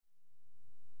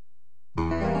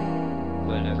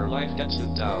life gets you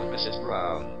down, Mrs.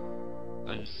 Brown,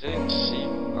 and things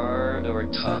seem hard or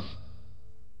tough,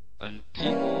 and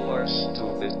people are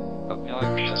stupid,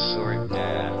 obnoxious, or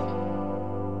dead,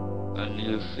 and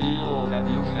you feel that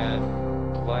you've had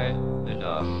quite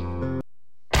enough.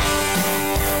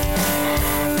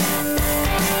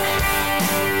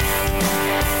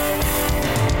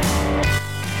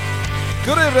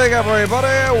 Good evening,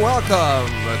 everybody.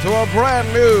 Welcome to a brand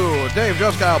new Dave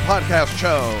Juskow podcast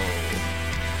show.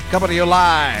 Coming to you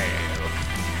live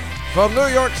from New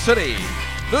York City.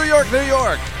 New York, New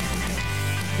York.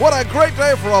 What a great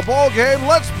day for a ball game.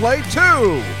 Let's play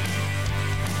two.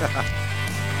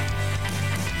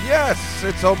 Yes,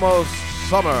 it's almost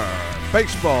summer.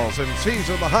 Baseball's in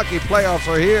season. The hockey playoffs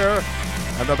are here.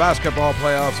 And the basketball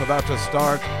playoffs about to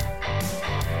start.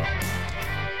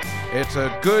 It's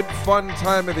a good, fun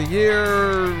time of the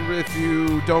year if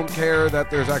you don't care that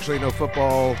there's actually no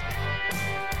football,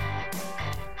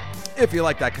 if you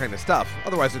like that kind of stuff.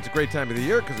 Otherwise, it's a great time of the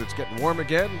year because it's getting warm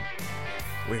again.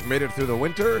 We've made it through the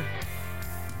winter,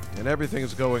 and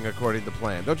everything's going according to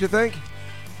plan. Don't you think?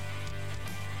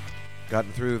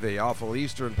 Gotten through the awful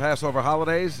Easter and Passover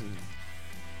holidays, and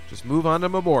just move on to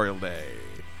Memorial Day.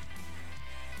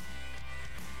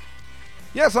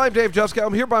 Yes, I'm Dave Juskow.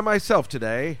 I'm here by myself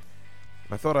today.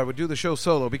 I thought I would do the show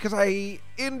solo because I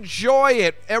enjoy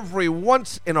it every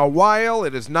once in a while.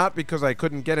 It is not because I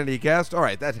couldn't get any guests. All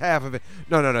right, that's half of it.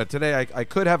 No. Today I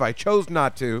could have. I chose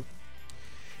not to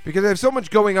because I have so much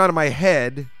going on in my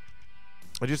head.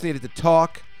 I just needed to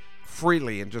talk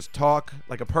freely and just talk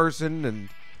like a person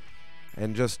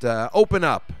and just open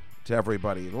up to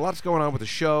everybody. Lots going on with the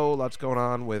show. Lots going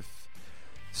on with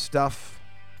stuff.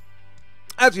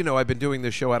 As you know, I've been doing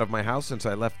this show out of my house since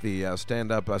I left the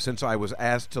stand-up, since I was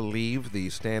asked to leave the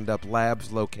Stand-Up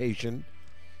Labs location,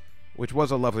 which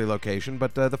was a lovely location.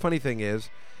 But the funny thing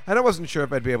is, and I wasn't sure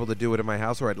if I'd be able to do it in my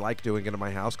house or I'd like doing it in my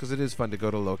house because it is fun to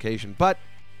go to a location. But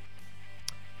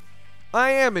I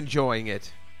am enjoying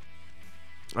it.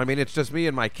 I mean, it's just me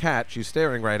and my cat. She's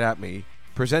staring right at me,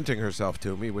 presenting herself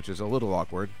to me, which is a little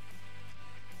awkward.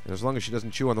 And as long as she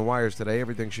doesn't chew on the wires today,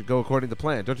 everything should go according to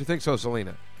plan. Don't you think so,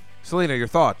 Selena? Selena, your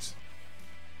thoughts?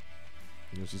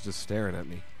 She's just staring at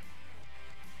me.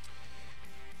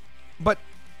 But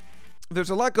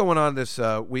there's a lot going on this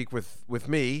week with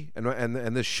me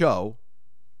and this show.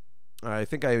 I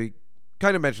think I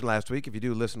kind of mentioned last week, if you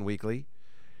do listen weekly,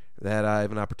 that I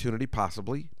have an opportunity,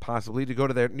 possibly, to go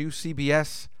to their new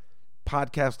CBS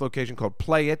podcast location called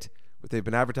Play It. They've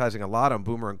been advertising a lot on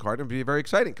Boomer and Carton. It'd be very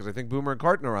exciting because I think Boomer and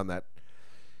Carton are on that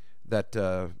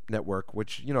network,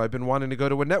 which, you know, I've been wanting to go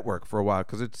to a network for a while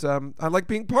because it's I like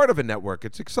being part of a network.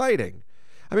 It's exciting.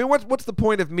 I mean, what's the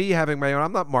point of me having my own?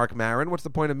 I'm not Mark Maron. What's the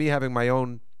point of me having my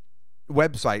own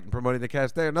website and promoting the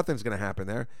cast there? Nothing's going to happen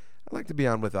there. I like to be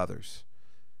on with others.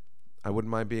 I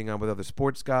wouldn't mind being on with other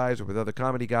sports guys or with other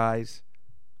comedy guys.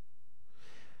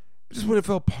 I just want to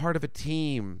feel part of a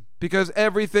team because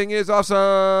everything is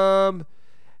awesome.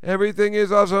 Everything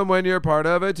is awesome when you're part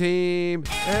of a team.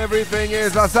 Everything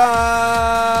is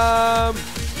awesome.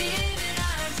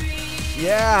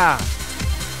 Yeah.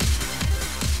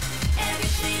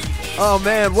 Oh,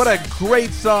 man, what a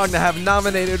great song to have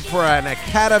nominated for an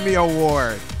Academy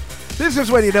Award. This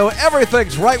is when you know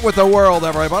everything's right with the world,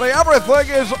 everybody. Everything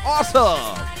is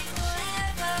awesome.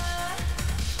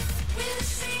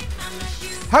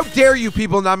 How dare you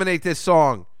people nominate this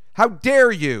song? How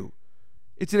dare you?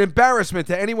 It's an embarrassment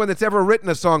to anyone that's ever written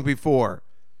a song before.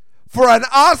 For an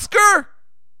Oscar?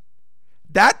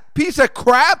 That piece of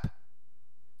crap?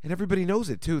 And everybody knows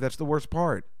it, too. That's the worst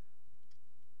part.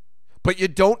 But you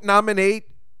don't nominate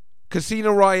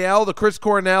Casino Royale, the Chris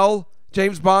Cornell,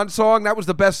 James Bond song? That was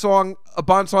the best song, a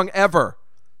Bond song ever,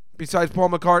 besides Paul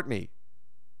McCartney,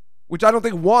 which I don't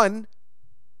think won.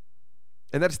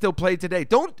 And that's still played today.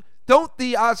 Don't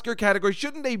the Oscar category,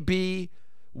 shouldn't they be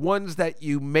ones that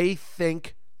you may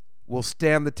think will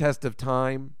stand the test of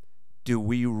time? Do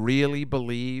we really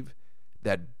believe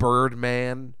that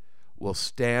Birdman will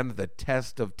stand the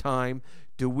test of time?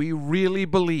 Do we really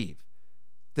believe?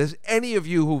 Does any of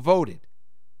you who voted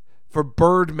for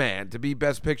Birdman to be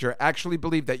Best Picture actually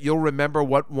believe that you'll remember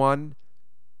what won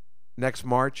next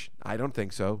March? I don't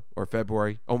think so. Or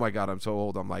February. Oh my God, I'm so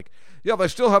old. I'm like, yeah, they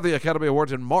still have the Academy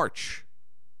Awards in March.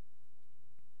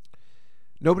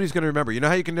 Nobody's going to remember. You know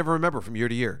how you can never remember from year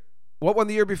to year? What won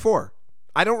the year before?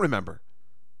 I don't remember.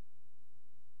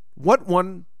 What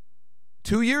won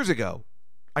 2 years ago?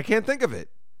 I can't think of it.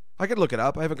 I could look it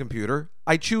up. I have a computer.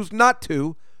 I choose not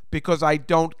to because I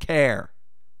don't care.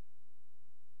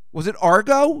 Was it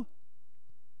Argo?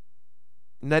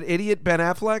 And that idiot Ben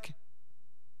Affleck?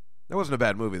 That wasn't a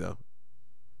bad movie, though.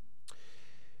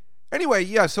 Anyway,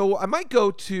 yeah, so I might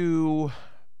go to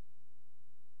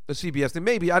the CBS thing.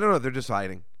 Maybe. I don't know. They're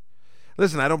deciding.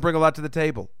 Listen, I don't bring a lot to the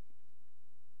table.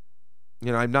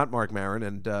 You know, I'm not Mark Maron,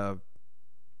 and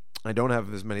I don't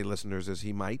have as many listeners as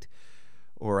he might,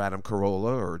 or Adam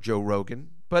Carolla, or Joe Rogan.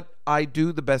 But I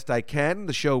do the best I can.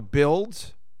 The show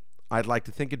builds. I'd like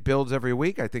to think it builds every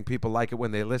week. I think people like it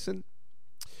when they listen.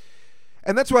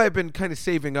 And that's why I've been kind of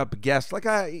saving up guests. Like,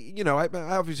 I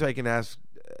obviously I can ask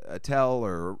Tell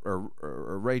or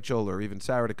Rachel or even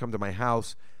Sarah to come to my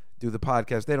house, do the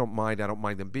podcast. They don't mind. I don't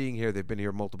mind them being here. They've been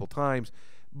here multiple times.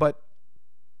 But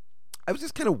I was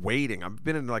just kind of waiting. I've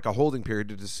been in like a holding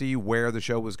period to see where the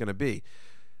show was going to be.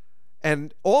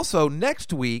 And also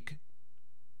next week,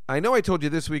 I know I told you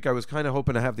this week I was kind of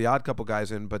hoping to have the Odd Couple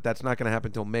guys in, but that's not going to happen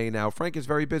until May now. Frank is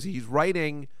very busy. He's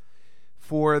writing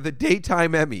for the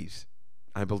Daytime Emmys,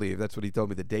 I believe. That's what he told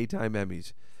me, the Daytime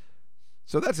Emmys.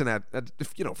 So that's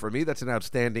for me, that's an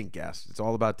outstanding guest. It's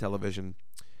all about television.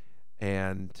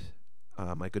 And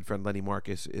my good friend Lenny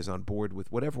Marcus is on board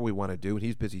with whatever we want to do. And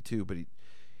he's busy too, but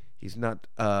he's not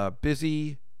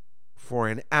busy for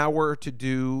an hour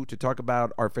to talk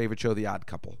about our favorite show, The Odd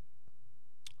Couple,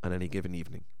 on any given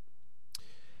evening.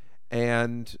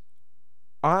 And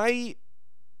I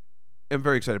am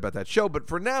very excited about that show. But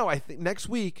for now, I think next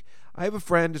week, I have a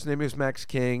friend. His name is Max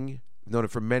King. I've known him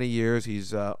for many years.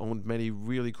 He's owned many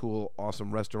really cool,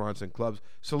 awesome restaurants and clubs.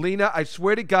 Selena, I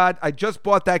swear to God, I just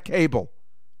bought that cable.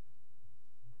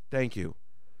 Thank you.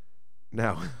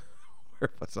 Now,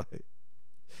 where was I?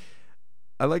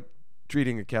 I like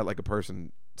treating a cat like a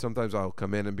person. Sometimes I'll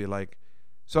come in and be like,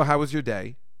 so how was your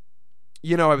day?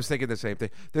 You know, I was thinking the same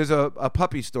thing. There's a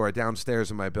puppy store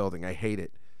downstairs in my building. I hate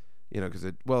it. You know, because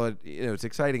it's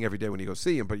exciting every day when you go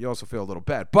see them, but you also feel a little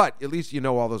bad. But at least you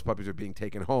know all those puppies are being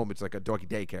taken home. It's like a doggy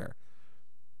daycare.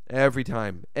 Every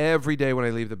time. Every day when I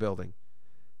leave the building.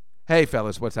 Hey,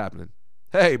 fellas, what's happening?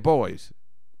 Hey, boys.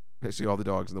 I see all the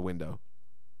dogs in the window.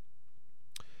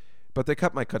 But they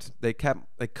cut my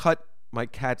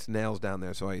cat's nails down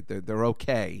there, so they're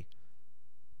okay.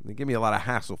 They give me a lot of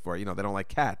hassle for it. You know, they don't like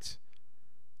cats.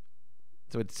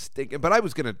 So it's stinking. But I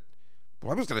was gonna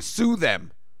sue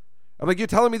them. I'm like, you're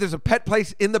telling me there's a pet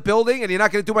place in the building and you're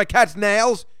not going to do my cat's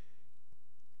nails?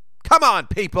 Come on,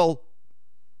 people.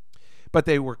 But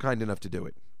they were kind enough to do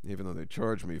it, even though they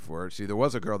charged me for it. See, there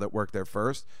was a girl that worked there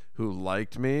first who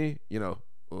liked me,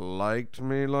 liked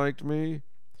me.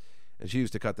 And she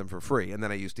used to cut them for free. And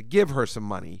then I used to give her some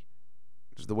money,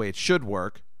 which is the way it should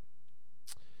work.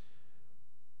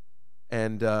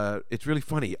 And it's really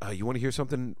funny. You want to hear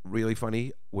something really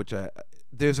funny?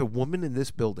 There's a woman in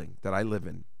this building that I live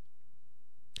in.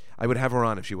 I would have her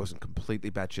on if she wasn't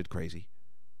completely batshit crazy.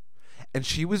 And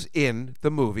she was in the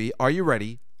movie, are you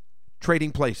ready?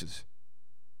 Trading Places.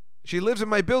 She lives in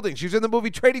my building. She was in the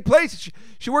movie Trading Places.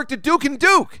 She worked at Duke and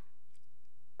Duke.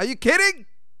 Are you kidding?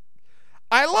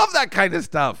 I love that kind of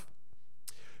stuff.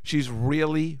 She's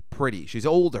really pretty. She's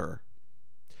older.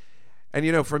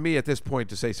 And, for me at this point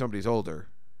to say somebody's older,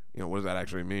 what does that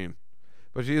actually mean?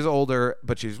 But she is older,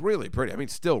 but she's really pretty. I mean,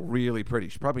 still really pretty.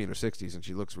 She's probably in her 60s, and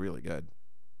she looks really good.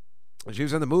 And she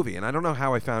was in the movie, and I don't know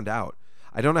how I found out.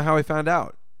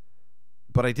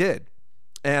 But I did.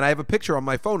 And I have a picture on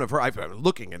my phone of her. I've been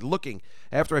looking and looking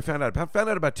after I found out. I found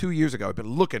out about 2 years ago. I've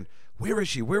been looking. Where is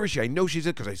she? I know she's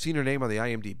in because I've seen her name on the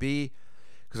IMDb.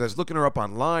 Because I was looking her up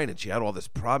online, and she had all this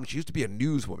problem. She used to be a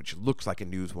newswoman. She looks like a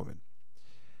newswoman.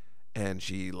 And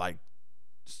she,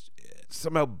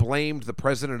 somehow blamed the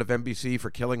president of NBC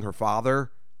for killing her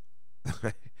father.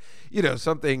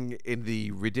 Something in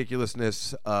the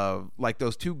ridiculousness of,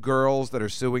 those two girls that are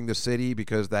suing the city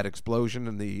because that explosion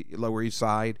in the Lower East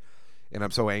Side. And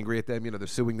I'm so angry at them. They're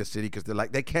suing the city because they're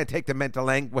they can't take the mental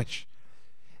anguish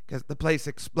because the place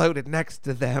exploded next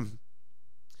to them.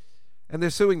 And they're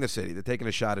suing the city. They're taking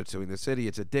a shot at suing the city.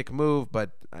 It's a dick move,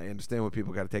 but I understand when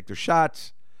people got to take their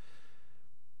shots.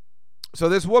 So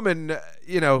this woman,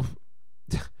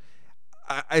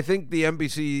 I think the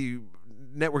NBC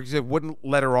network wouldn't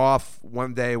let her off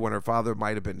one day when her father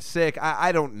might have been sick.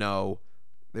 I don't know.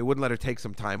 They wouldn't let her take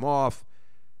some time off.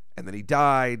 And then he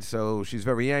died, so she's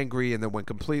very angry and then went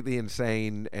completely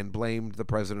insane and blamed the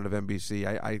president of NBC.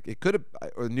 It could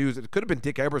have been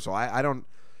Dick Ebersol.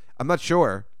 I'm not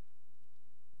sure.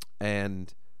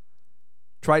 And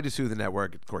tried to sue the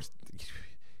network. Of course,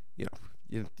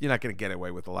 you're not going to get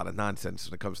away with a lot of nonsense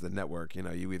when it comes to the network.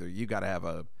 You got to have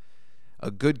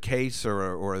a good case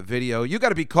or a video. You got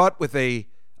to be caught with a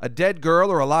dead girl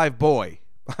or a live boy,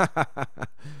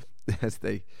 as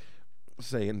they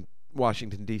say in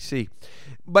Washington, D.C.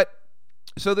 But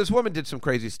so this woman did some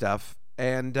crazy stuff,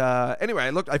 And anyway,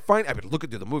 I been looking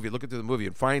through the movie,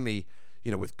 and finally,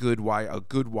 with a good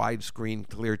widescreen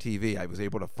clear TV, I was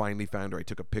able to finally find her. I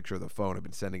took a picture of the phone. I've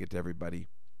been sending it to everybody.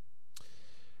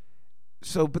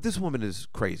 So, but this woman is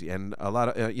crazy, and a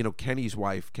lot of Kenny's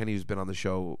wife. Kenny's been on the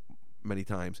show many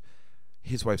times.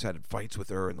 His wife's had fights with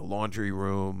her in the laundry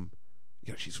room.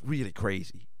 She's really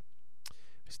crazy.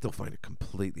 I still find it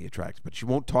completely attractive, but she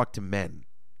won't talk to men,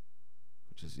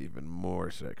 which is even more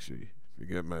sexy. You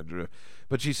get my drift.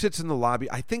 But she sits in the lobby.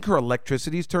 I think her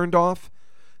electricity's turned off,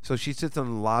 so she sits in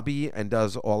the lobby and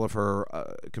does all of her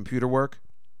computer work.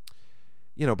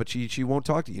 But she won't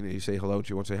talk to you. You say hello, and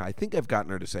she won't say hi. I think I've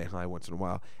gotten her to say hi once in a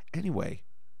while. Anyway,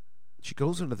 she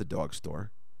goes into the dog store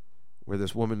where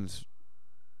this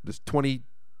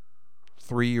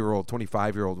 23-year-old,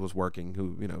 25-year-old was working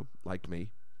who, liked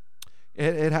me.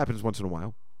 It happens once in a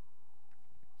while.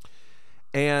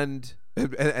 And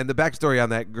the backstory on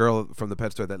that girl from the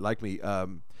pet store that liked me,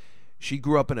 she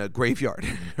grew up in a graveyard.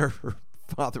 Her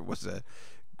father was a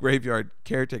graveyard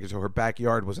caretaker, so her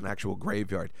backyard was an actual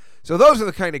graveyard. So those are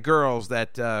the kind of girls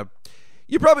that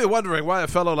you're probably wondering why a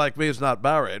fellow like me is not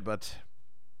married, but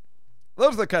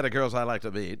those are the kind of girls I like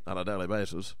to meet on a daily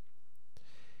basis.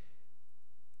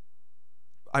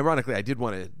 Ironically, I did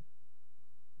want to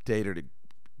date her to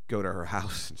go to her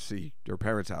house and see her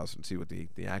parents' house and see what the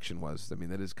action was. I mean,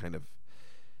 that is kind of,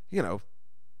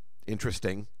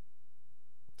 interesting.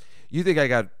 You think I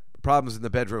got problems in the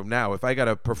bedroom now? If I got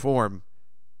to perform,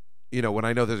 when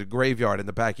I know there's a graveyard in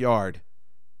the backyard,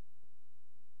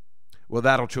 well,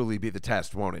 that'll truly be the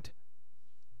test, won't it?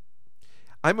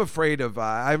 I'm afraid of,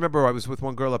 I remember I was with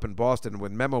one girl up in Boston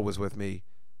when Memo was with me,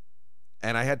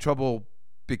 and I had trouble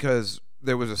because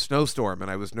there was a snowstorm,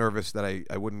 and I was nervous that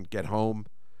I wouldn't get home.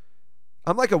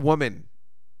 I'm like a woman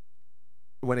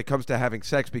when it comes to having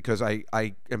sex because I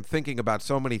am thinking about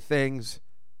so many things.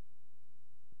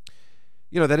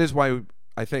 That is why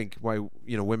I think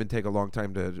women take a long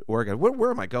time to orgasm. Where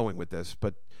am I going with this?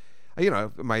 But,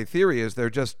 my theory is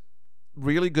they're just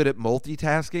really good at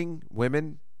multitasking,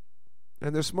 women,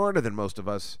 and they're smarter than most of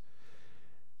us.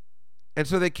 And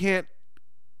so they can't,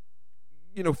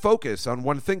 focus on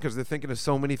one thing because they're thinking of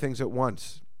so many things at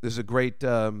once. There's a great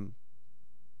thing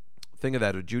of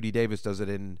that. Judy Davis does it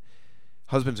in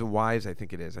Husbands and Wives, I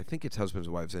think it is. I think it's Husbands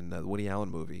and Wives in the Woody Allen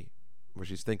movie, where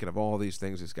she's thinking of all these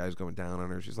things. This guy's going down on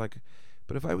her. She's like,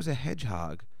 but if I was a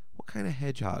hedgehog, what kind of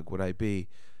hedgehog would I be?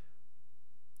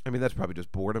 I mean, that's probably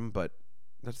just boredom, but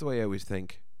that's the way I always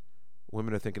think.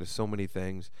 Women are thinking of so many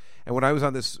things. And when I was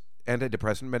on this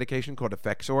antidepressant medication called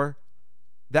Effexor,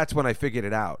 that's when I figured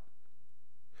it out.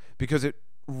 Because it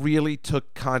really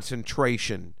took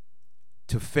concentration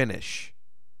to finish.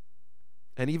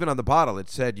 And even on the bottle, it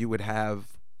said you would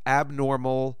have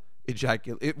abnormal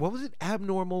ejaculation. What was it?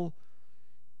 Abnormal?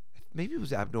 Maybe it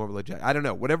was abnormal ejaculation. I don't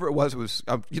know. Whatever it was,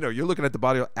 you're looking at the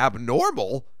bottle.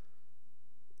 Abnormal?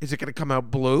 Is it going to come out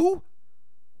blue?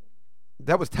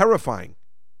 That was terrifying.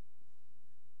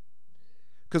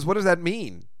 Because what does that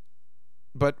mean?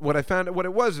 But what I found, what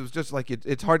it was just like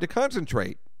it's hard to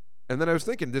concentrate. And then I was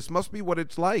thinking, this must be what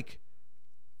it's like,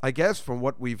 I guess, from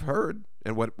what we've heard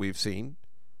and what we've seen.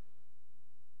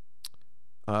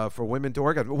 For women to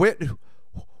orgasm. What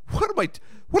happened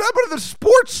to the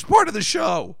sports part of the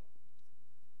show?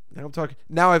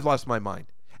 Now I've lost my mind.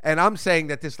 And I'm saying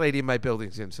that this lady in my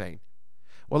building's insane.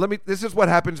 Well, this is what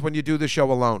happens when you do the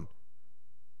show alone.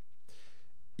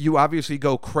 You obviously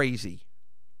go crazy.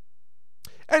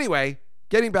 Anyway,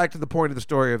 getting back to the point of the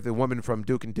story of the woman from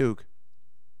Duke and Duke.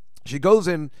 She goes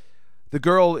in, the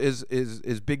girl is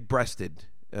big-breasted,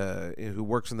 who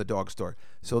works in the dog store.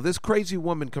 So this crazy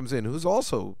woman comes in, who's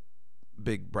also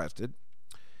big-breasted,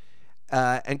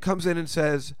 and comes in and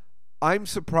says, I'm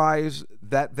surprised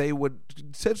that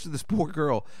says to this poor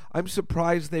girl, I'm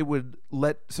surprised they would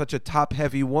let such a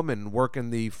top-heavy woman work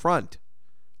in the front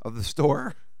of the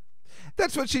store.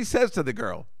 That's what she says to the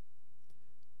girl.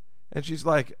 And she's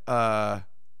like,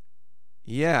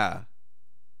 yeah.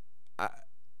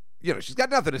 She's got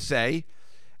nothing to say.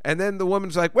 And then the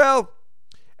woman's like, well,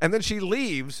 and then she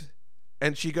leaves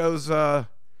and she goes, well,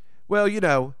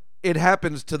 it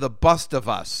happens to the bust of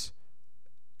us.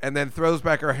 And then throws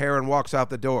back her hair and walks out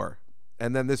the door.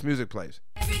 And then this music plays.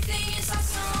 Everything is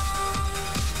awesome.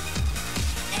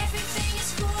 Everything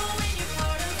is cool when you're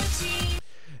part of a team.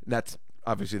 That's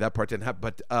obviously that part didn't happen,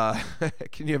 but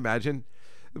can you imagine?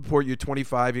 You're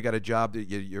 25, you got a job,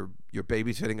 you're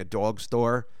babysitting a dog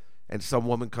store. And some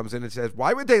woman comes in and says,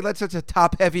 why would they let such a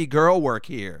top-heavy girl work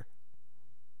here?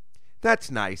 That's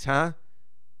nice, huh?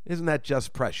 Isn't that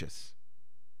just precious?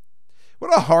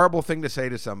 What a horrible thing to say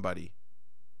to somebody.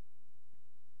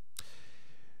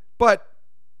 But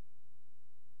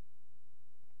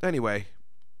anyway,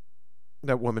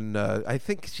 that woman, I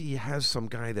think she has some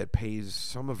guy that pays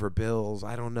some of her bills.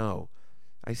 I don't know.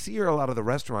 I see her a lot of the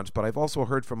restaurants, but I've also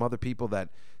heard from other people that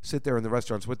sit there in the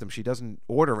restaurants with them, she doesn't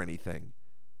order anything.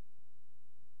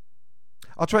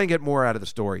 I'll try and get more out of the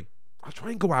story. I'll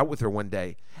try and go out with her one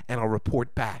day, and I'll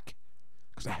report back,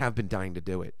 because I have been dying to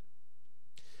do it.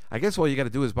 I guess all you got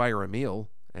to do is buy her a meal,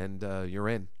 and you're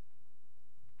in.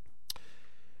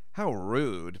 How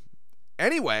rude.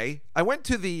 Anyway, I went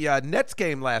to the Nets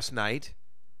game last night.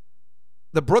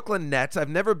 The Brooklyn Nets. I've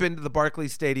never been to the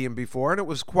Barclays Stadium before, and it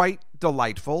was quite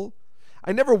delightful.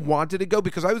 I never wanted to go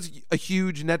because I was a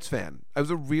huge Nets fan. I was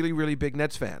a really, really big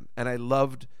Nets fan, and I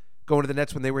loved going to the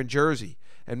Nets when they were in Jersey.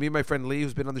 And me and my friend Lee,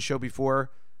 who's been on the show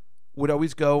before, would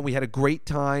always go, and we had a great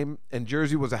time. And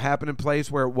Jersey was a happening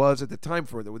place where it was at the time.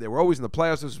 They were always in the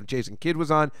playoffs. This was when Jason Kidd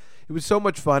was on. It was so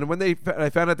much fun. And when I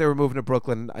found out they were moving to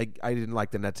Brooklyn, I didn't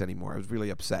like the Nets anymore. I was really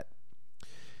upset.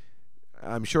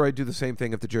 I'm sure I'd do the same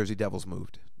thing if the Jersey Devils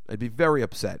moved. I'd be very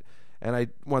upset. And I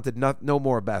wanted no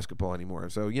more basketball anymore.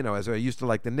 So, as I used to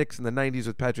like the Knicks in the 90s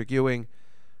with Patrick Ewing,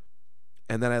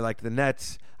 and then I liked the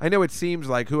Nets. I know it seems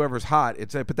like whoever's hot,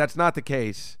 but that's not the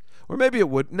case. Or maybe it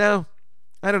would. No,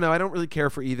 I don't know. I don't really care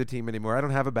for either team anymore. I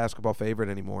don't have a basketball favorite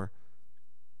anymore.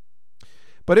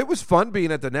 But it was fun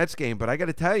being at the Nets game. But I got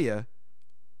to tell you,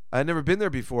 I'd never been there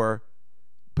before,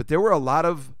 but there were a lot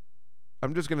of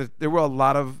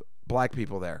black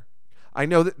people there. I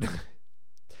know that.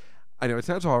 I know it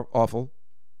sounds awful.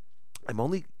 I'm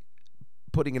only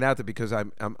putting it out there because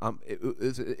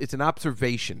it's an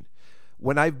observation.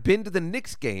 When I've been to the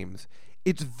Knicks games,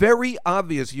 it's very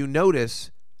obvious. You notice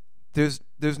there's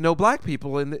no black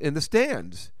people in the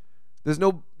stands. There's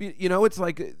no, it's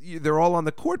like they're all on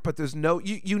the court, but there's no.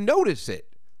 You notice it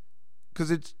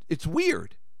because it's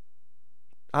weird.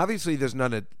 Obviously, there's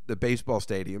none at the baseball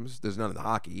stadiums. There's none in the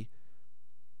hockey.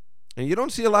 And you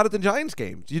don't see a lot at the Giants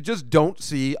games. You just don't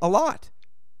see a lot.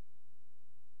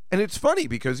 And it's funny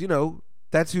because,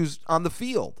 that's who's on the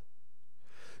field.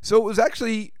 So it was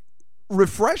actually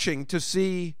refreshing to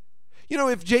see,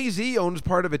 if Jay-Z owns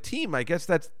part of a team, I guess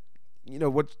that's,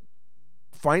 what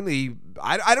finally,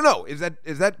 I don't know. Is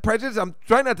that prejudice? I'm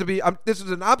trying not to be, this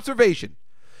is an observation.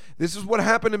 This is what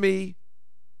happened to me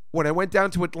when I went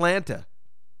down to Atlanta.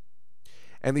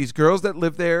 And these girls that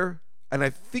live there, and I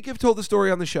think I've told the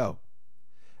story on the show.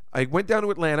 I went down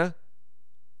to Atlanta,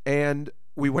 and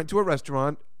we went to a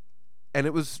restaurant, and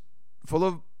it was full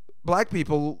of black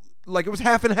people, like it was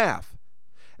half and half.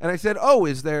 And I said, "Oh,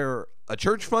 is there a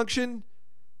church function?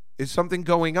 Is something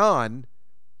going on?"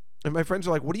 And my friends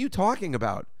are like, "What are you talking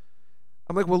about?"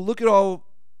 I'm like, "Well, look at all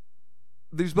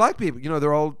these black people.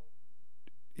 They're all,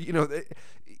 it's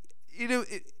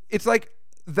like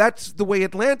that's the way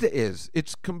Atlanta is.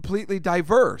 It's completely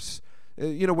diverse.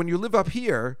 When you live up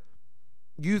here,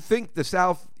 you think the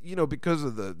South, because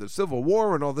of the Civil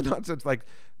War and all the nonsense, like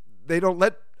they don't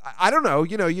let, I don't know,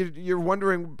 you're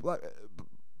wondering,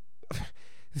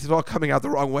 this is all coming out the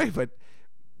wrong way, but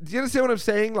do you understand what I'm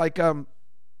saying? Like,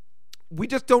 we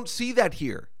just don't see that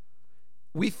here.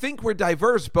 We think we're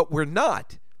diverse, but we're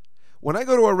not. When I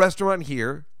go to a restaurant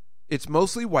here, it's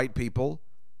mostly white people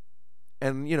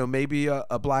and, maybe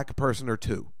a black person or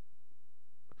two.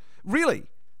 Really.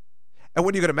 And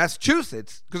when you go to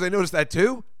Massachusetts, because I noticed that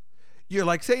too, you're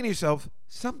like saying to yourself,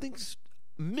 something's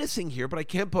missing here, but I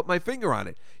can't put my finger on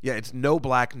it. Yeah, it's no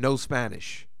black, no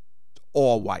Spanish. It's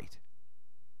all white.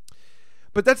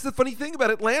 But that's the funny thing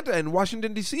about Atlanta and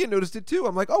Washington, D.C. I noticed it too.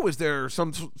 I'm like, oh, is there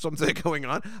something going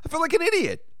on? I feel like an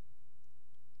idiot.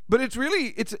 But it's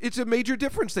really, it's a major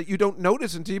difference that you don't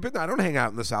notice until you've been there. I don't hang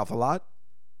out in the South a lot.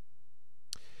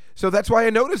 So that's why I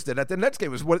noticed it at the Nets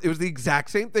game. It was the exact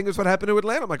same thing as what happened to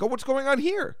Atlanta. I'm like, oh, what's going on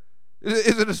here?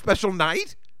 Is it a special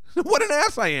night? What an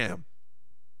ass I am.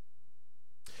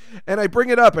 And I bring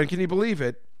it up, and can you believe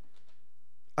it?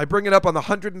 I bring it up on the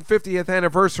 150th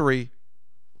anniversary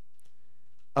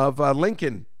of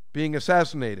Lincoln being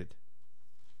assassinated.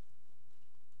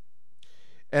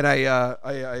 And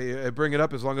I bring it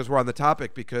up as long as we're on the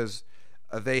topic because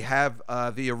they have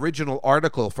the original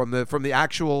article from the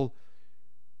actual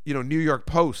New York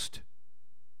Post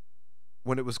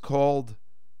when it was called,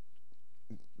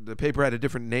 the paper had a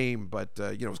different name, but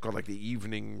it was called like the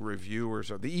Evening Review or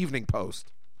something, the Evening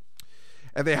Post.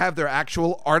 And they have their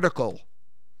actual article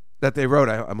that they wrote.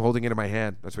 I'm holding it in my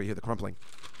hand. That's why you hear the crumpling.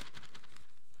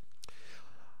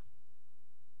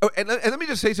 Oh, and let me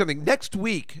just say something. Next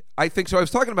week, I think so. I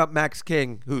was talking about Max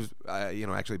King, who's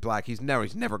actually black. He's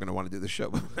never going to want to do the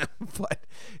show, but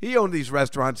he owned these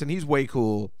restaurants, and he's way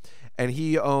cool. and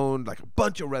he owned like a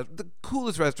bunch of the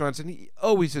coolest restaurants, and he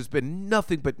always has been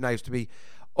nothing but nice to me.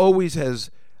 Always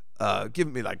has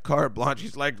given me like carte blanche.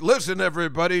 He's like, listen,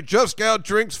 everybody, just got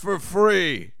drinks for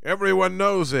free. Everyone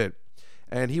knows it.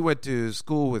 And he went to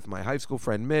school with my high school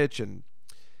friend Mitch, and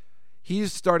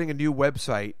he's starting a new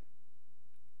website.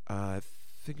 I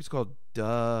think it's called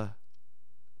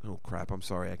Oh crap! I'm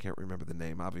sorry, I can't remember the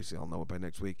name. Obviously, I'll know it by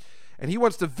next week. And he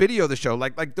wants to video the show,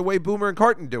 like the way Boomer and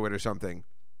Carton do it, or something.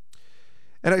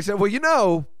 And I said,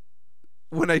 well,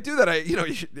 when I do that,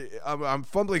 I'm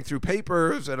fumbling through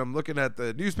papers and I'm looking at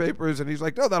the newspapers. And he's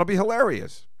like, no, that'll be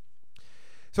hilarious.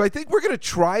 So I think we're gonna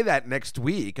try that next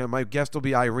week. And my guest will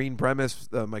be Irene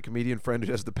Bremis, my comedian friend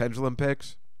who does the pendulum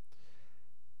picks.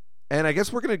 And I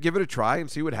guess we're gonna give it a try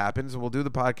and see what happens. And we'll do the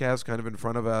podcast kind of in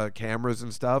front of cameras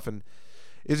and stuff. And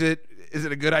Is it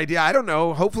a good idea? I don't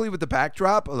know. Hopefully with the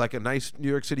backdrop, like a nice New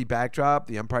York City backdrop,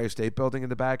 the Empire State Building in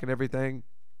the back and everything.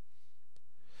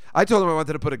 I told him I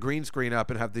wanted to put a green screen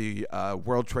up and have the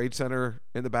World Trade Center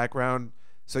in the background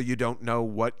so you don't know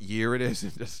what year it is.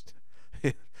 And just,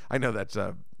 I know that's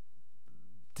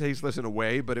tasteless in a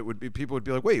way, but people would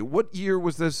be like, wait, what year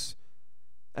was this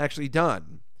actually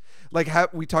done? Like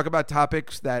we talk about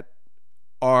topics that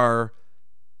are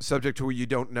subject to where you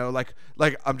don't know, like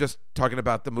I'm just talking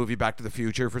about the movie Back to the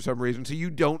Future for some reason, so you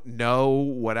don't know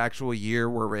what actual year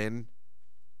we're in.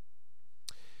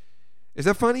 Is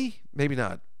that funny? Maybe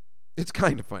not. It's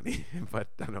kind of funny, but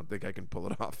I don't think I can pull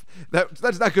it off.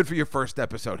 That's not good for your first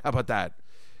episode. How about that?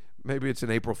 Maybe it's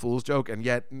an April Fool's joke, and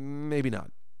yet maybe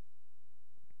not.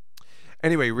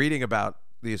 Anyway, reading about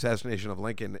the assassination of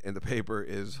Lincoln in the paper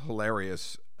is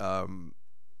hilarious.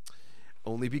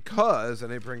 Only because,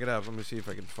 and I bring it up, let me see if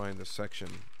I can find the section.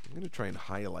 I'm going to try and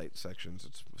highlight sections.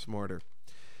 It's smarter.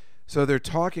 So they're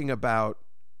talking about,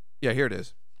 here it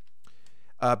is.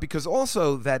 Because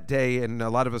also that day, and a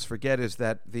lot of us forget, is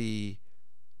that the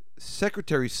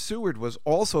Secretary Seward was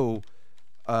also,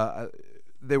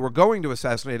 they were going to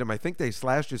assassinate him. I think they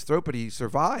slashed his throat, but he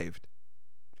survived.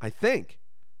 I think.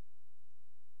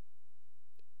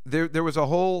 There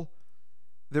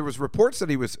was reports that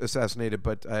he was assassinated,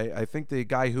 but I think the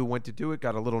guy who went to do it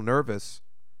got a little nervous.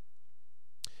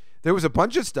 There was a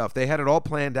bunch of stuff. They had it all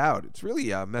planned out. It's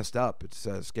really messed up. It's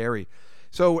scary.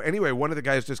 So anyway, one of the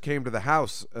guys just came to the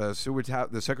house, Seward's house,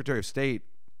 the Secretary of State.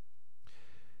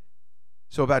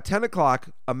 So about 10 o'clock,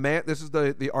 a man, this is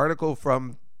the article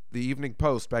from the Evening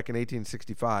Post back in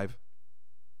 1865.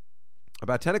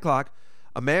 About 10 o'clock,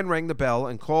 a man rang the bell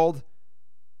and called,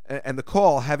 and the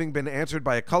call having been answered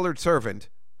by a colored servant,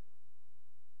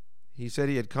 he said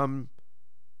he had come,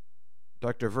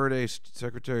 Dr. Verde,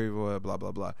 Secretary, blah,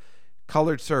 blah, blah,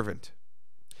 colored servant.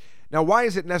 Now, why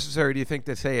is it necessary, do you think,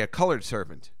 to say a colored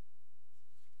servant?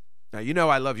 Now,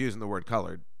 I love using the word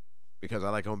colored because I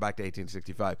like going back to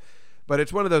 1865. But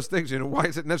it's one of those things, why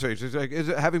is it necessary? It's like, is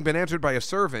it having been answered by a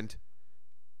servant?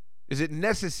 Is it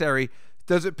necessary?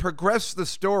 Does it progress the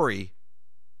story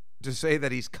to say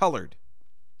that he's colored?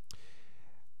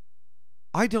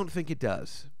 I don't think it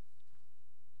does.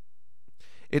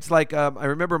 It's like, I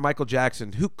remember Michael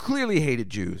Jackson, who clearly hated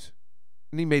Jews.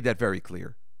 And he made that very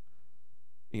clear.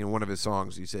 One of his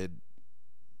songs, he said,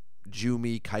 Jew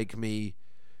me, kike me,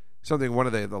 something, one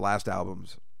of the last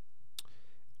albums.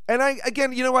 And I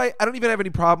don't even have any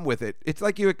problem with it. It's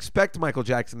like you expect Michael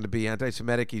Jackson to be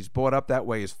anti-Semitic. He's brought up that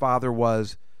way. His father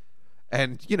was.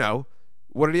 And,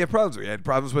 what did he have problems with? He had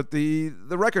problems with the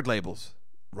record labels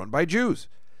run by Jews.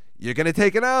 You're going to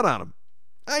take it out on him.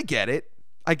 I get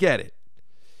it.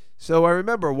 So I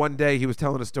remember one day he was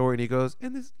telling a story and he goes,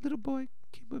 and this little boy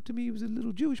came up to me. He was a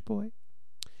little Jewish boy.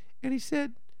 And he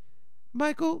said,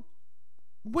 Michael,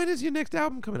 when is your next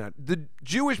album coming out? The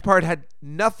Jewish part had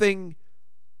nothing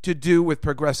to do with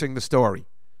progressing the story.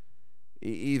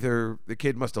 Either the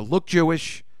kid must have looked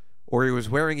Jewish or he was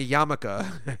wearing a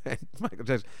yarmulke. And Michael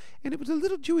says, and it was a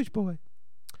little Jewish boy.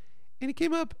 And he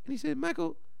came up and he said,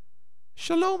 Michael,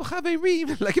 Shalom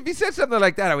Chaverim. Like if he said something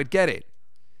like that, I would get it.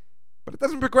 But it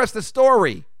doesn't progress the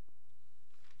story.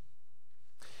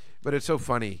 But it's so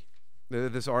funny.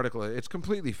 This article, it's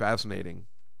completely fascinating.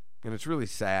 And it's really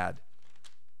sad.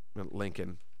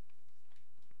 Lincoln.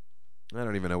 I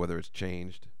don't even know whether it's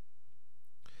changed.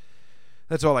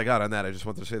 That's all I got on that. I just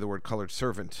wanted to say the word colored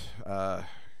servant.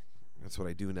 That's what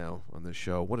I do now on this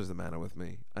show. What is the matter with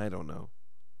me? I don't know.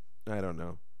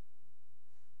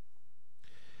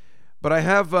 But I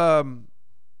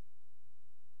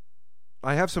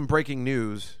have some breaking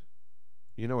news.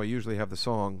 I usually have the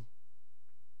song.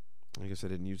 I guess I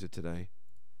didn't use it today.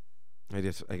 I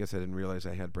guess I didn't realize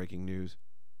I had breaking news.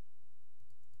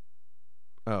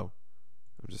 Oh,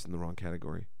 I'm just in the wrong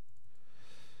category.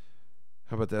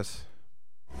 How about this?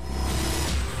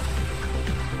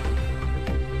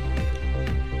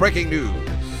 Breaking news.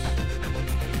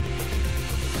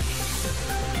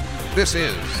 This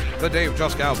is the Dave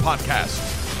Juskow Podcast.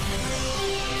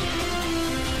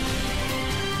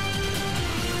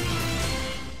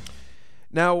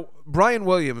 Now, Brian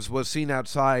Williams was seen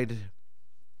outside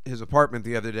his apartment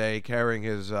the other day carrying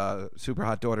his super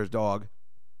hot daughter's dog,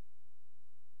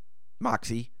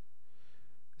 Moxie.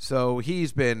 So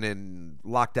he's been in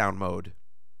lockdown mode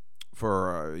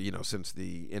for, since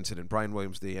the incident. Brian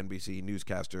Williams, the NBC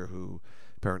newscaster who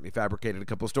apparently fabricated a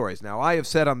couple of stories. Now, I have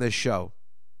said on this show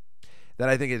that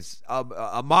I think it's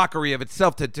a mockery of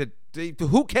itself to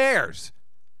who cares?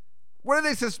 What are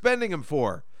they suspending him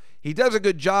for? He does a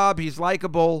good job. He's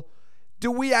likable.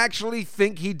 Do we actually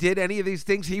think he did any of these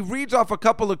things? He reads off a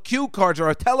couple of cue cards or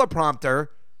a teleprompter,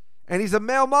 and he's a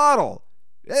male model.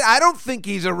 I don't think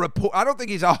he's I don't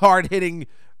think he's a hard-hitting,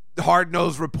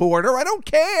 hard-nosed reporter. I don't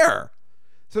care.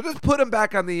 So just put him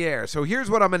back on the air. So here's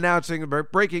what I'm announcing,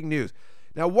 breaking news.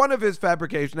 Now, one of his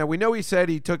fabrications, now we know he said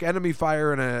he took enemy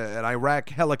fire in an Iraq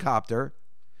helicopter.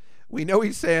 We know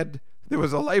he said there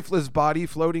was a lifeless body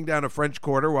floating down a French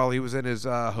Quarter while he was in his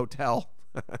hotel,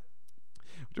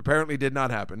 which apparently did not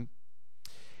happen.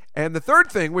 And the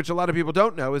third thing, which a lot of people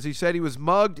don't know, is he said he was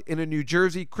mugged in a New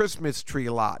Jersey Christmas tree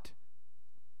lot.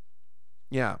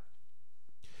 Yeah.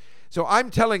 So I'm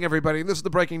telling everybody, and this is the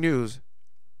breaking news,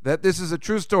 that this is a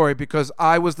true story because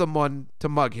I was the one to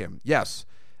mug him. Yes,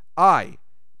 I,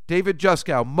 David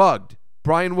Juskow, mugged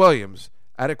Brian Williams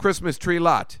at a Christmas tree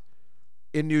lot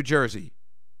in New Jersey.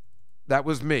 That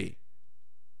was me.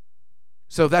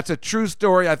 So that's a true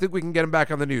story. I think we can get him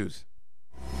back on the news.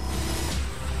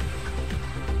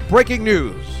 Breaking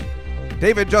news.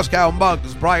 David Juskow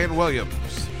mugs Brian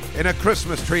Williams in a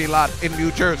Christmas tree lot in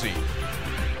New Jersey.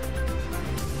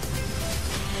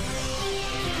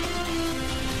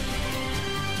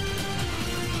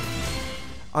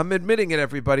 I'm admitting it,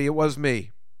 everybody. It was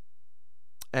me.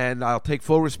 And I'll take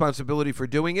full responsibility for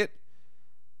doing it.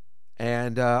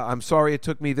 And I'm sorry it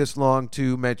took me this long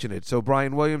to mention it. So,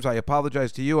 Brian Williams, I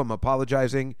apologize to you. I'm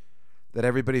apologizing that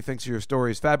everybody thinks your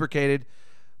story is fabricated.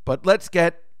 But let's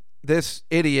get this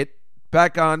idiot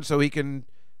back on so he can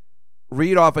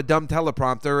read off a dumb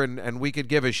teleprompter and we could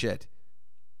give a shit.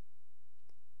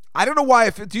 I don't know why.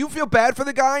 Do you feel bad for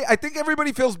the guy? I think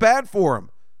everybody feels bad for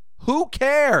him. Who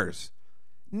cares?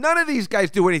 None of these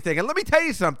guys do anything. And let me tell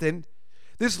you something.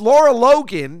 This Laura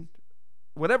Logan,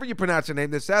 whatever you pronounce her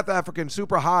name, this South African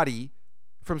super hottie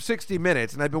from 60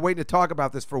 Minutes, and I've been waiting to talk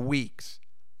about this for weeks.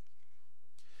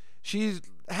 She's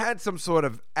had some sort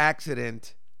of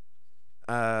accident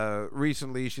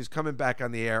recently. She's coming back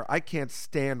on the air. I can't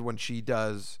stand when she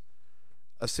does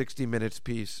a 60 Minutes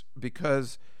piece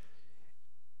because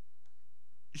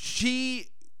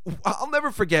I'll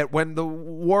never forget when the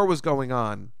war was going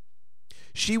on.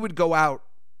 She would go out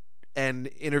and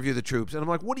interview the troops. And I'm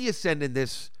like, what are you sending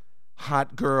this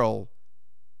hot girl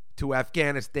to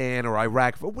Afghanistan or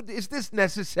Iraq for? Is this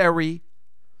necessary?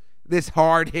 This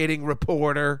hard-hitting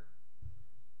reporter?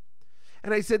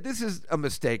 And I said, this is a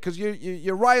mistake because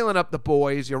you're riling up the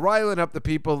boys. You're riling up the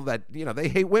people that, they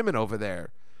hate women over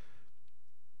there.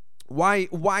 Why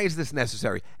is this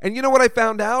necessary? And you know what I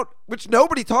found out? Which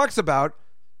nobody talks about.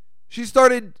 She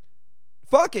started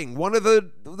fucking one of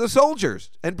the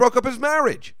soldiers and broke up his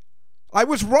marriage. I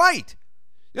was right.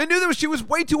 I knew she was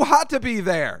way too hot to be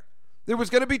there. There was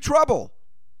going to be trouble.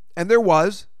 And there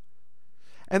was.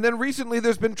 And then recently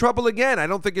there's been trouble again. I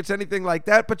don't think it's anything like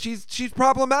that, but she's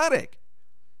problematic.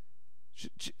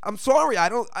 I'm sorry. I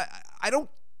don't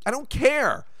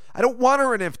care. I don't want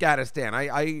her in Afghanistan.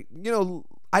 I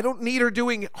don't need her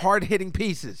doing hard-hitting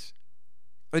pieces.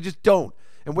 I just don't.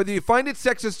 And whether you find it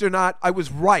sexist or not, I was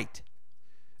right.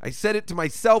 I said it to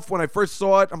myself when I first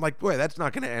saw it. I'm like, boy, that's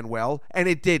not going to end well. And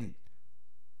it didn't.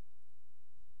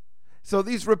 So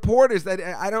these reporters, that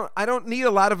I don't need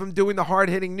a lot of them doing the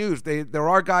hard-hitting news. There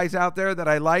are guys out there that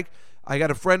I like. I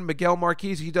got a friend, Miguel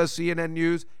Marquez. He does CNN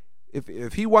News.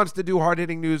 If he wants to do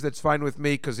hard-hitting news, that's fine with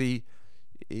me because he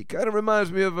kind of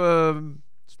reminds me of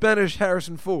Spanish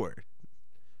Harrison Ford.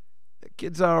 The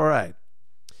kid's all right.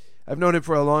 I've known him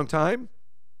for a long time.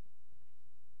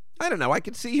 I don't know. I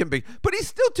can see him being, but he's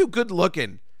still too good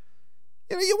looking.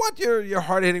 You want your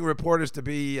hard-hitting reporters to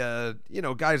be,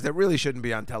 guys that really shouldn't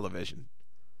be on television.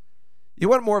 You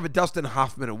want more of a Dustin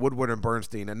Hoffman, a Woodward and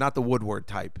Bernstein, and not the Woodward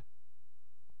type.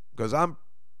 Because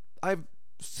I've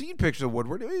seen pictures of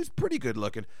Woodward. He's pretty good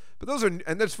looking. But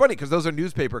and that's funny because those are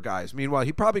newspaper guys. Meanwhile,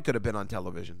 he probably could have been on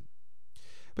television.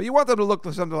 But you want them to look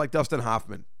like something like Dustin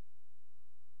Hoffman.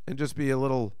 And just be a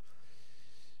little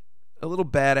a little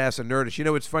badass and nerdish. You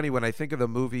know, it's funny when I think of the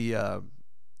movie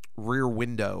Rear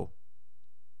Window.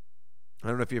 I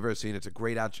don't know if you've ever seen it. It's a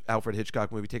great Alfred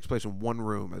Hitchcock movie. It takes place in one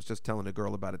room. I was just telling a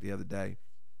girl about it the other day.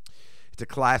 It's a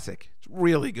classic. It's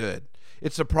really good.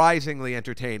 It's surprisingly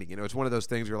entertaining. You know, it's one of those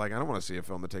things you're like, I don't want to see a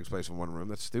film that takes place in one room.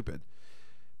 That's stupid.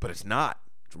 But it's not.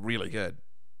 It's really good.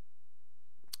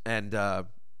 And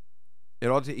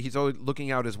he's always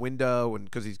looking out his window, and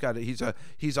because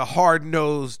he's a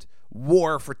hard-nosed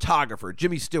war photographer,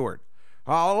 Jimmy Stewart.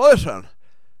 Listen,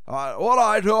 what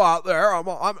I do out there,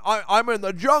 I'm in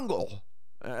the jungle,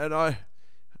 and I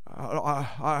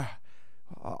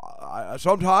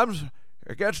sometimes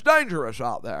it gets dangerous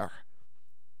out there.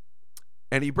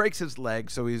 And he breaks his leg,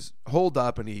 so he's holed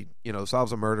up, and he,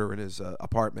 solves a murder in his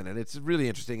apartment, and it's really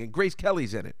interesting. And Grace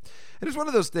Kelly's in it, and it's one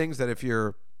of those things that if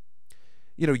you're,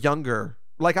 younger,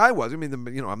 like I was. I mean,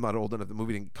 I'm not old enough. The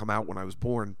movie didn't come out when I was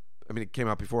born. I mean, it came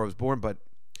out before I was born, but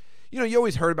you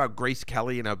always heard about Grace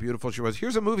Kelly and how beautiful she was.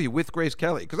 Here's a movie with Grace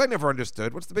Kelly, because I never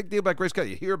understood what's the big deal about Grace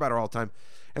Kelly. You hear about her all the time,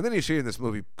 and then you see her in this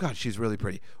movie. God, she's really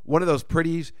pretty. One of those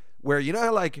pretties where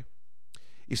how like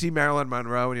you see Marilyn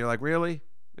Monroe, and you're like, really?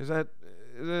 Is that?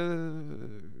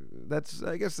 That's,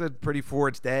 I guess, that's pretty for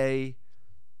its day.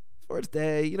 For its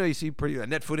day, you see pretty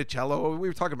Annette Funicello. We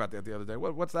were talking about that the other day.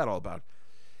 What's that all about?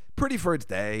 Pretty for its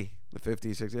day. The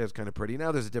 50s, 60s, it's kind of pretty.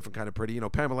 Now there's a different kind of pretty.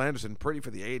 Pamela Anderson, pretty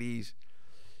for the 80s.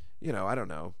 I don't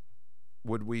know.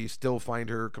 Would we still find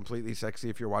her completely sexy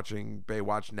if you're watching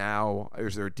Baywatch now? Or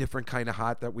is there a different kind of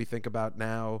hot that we think about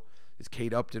now? Is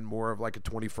Kate Upton more of like a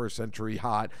 21st century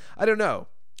hot? I don't know.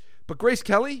 But Grace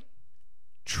Kelly,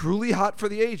 truly hot for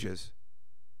the ages.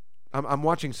 I'm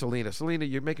watching Selena. Selena,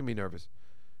 you're making me nervous.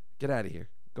 Get out of here.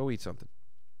 Go eat something.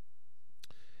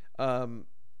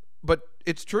 But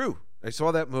it's true. I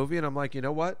saw that movie, and I'm like, you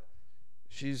know what?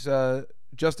 She's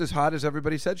just as hot as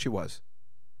everybody said she was.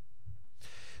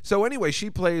 So anyway, she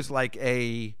plays like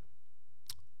a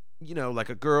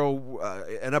girl,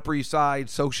 an Upper East Side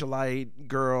socialite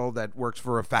girl that works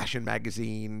for a fashion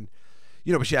magazine.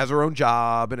 But she has her own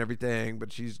job and everything,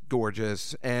 but she's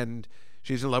gorgeous, and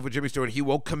she's in love with Jimmy Stewart. He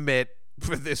won't commit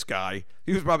for this guy.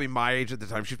 He was probably my age at the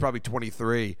time. She's probably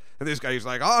 23. And this guy, he's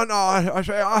like, oh, no,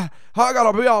 I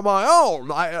got to be on my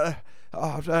own.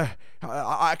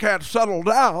 I can't settle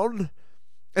down.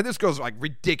 And this girl's like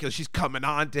ridiculous. She's coming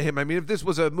on to him. I mean, if this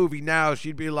was a movie now,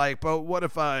 she'd be like, but what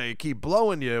if I keep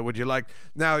blowing you? Would you like,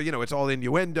 now, it's all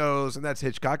innuendos, and that's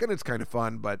Hitchcock, and it's kind of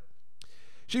fun, but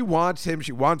she wants him.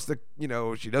 She wants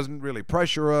she doesn't really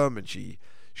pressure him, and she's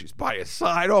by his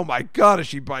side. Oh my God, is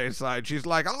she by his side? She's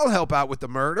like, I'll help out with the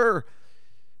murder.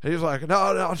 And he's like,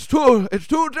 no, it's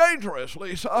too dangerous,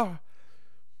 Lisa.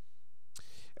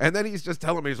 And then he's just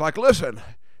telling me, he's like, listen,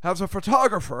 as a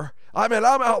photographer, I'm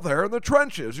out there in the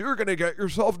trenches. You're going to get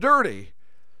yourself dirty.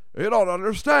 You don't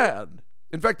understand.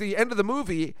 In fact, the end of the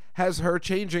movie has her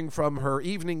changing from her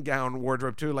evening gown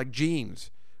wardrobe to like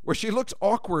jeans, where she looks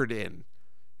awkward in.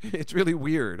 It's really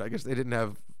weird. I guess they didn't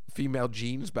have female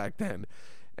jeans back then.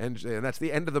 And that's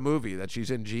the end of the movie, that she's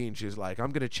in jeans. She's like,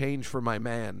 I'm going to change for my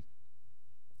man,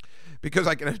 because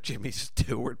I can have Jimmy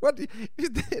Stewart. What?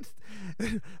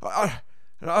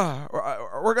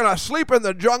 We're going to sleep in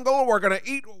the jungle. We're going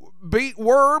to beat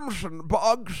worms and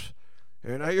bugs.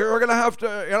 You're going to have to,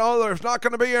 there's not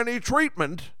going to be any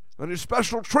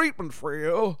special treatment for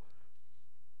you.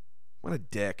 What a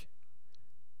dick.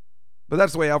 But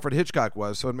that's the way Alfred Hitchcock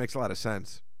was, so it makes a lot of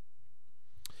sense.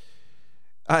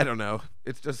 I don't know.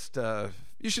 It's just,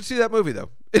 you should see that movie, though.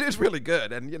 It is really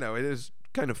good, and, it is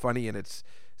kind of funny in its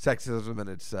sexism and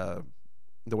its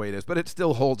the way it is, but it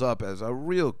still holds up as a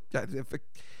real, that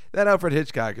Alfred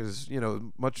Hitchcock is,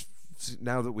 much,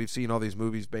 now that we've seen all these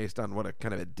movies based on what a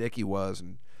kind of a dick he was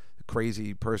and a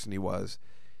crazy person he was,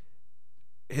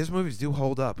 his movies do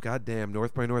hold up. Goddamn,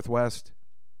 North by Northwest.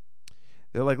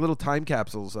 They're like little time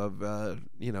capsules of,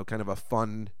 kind of a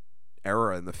fun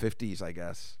era in the 50s, I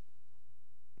guess.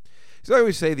 So I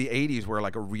always say the 80s were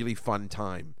like a really fun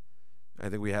time. I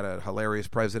think we had a hilarious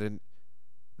president.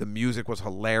 The music was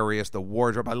hilarious. The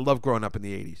wardrobe. I love growing up in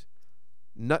the 80s.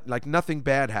 Nothing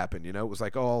bad happened, It was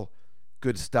like all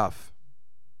good stuff.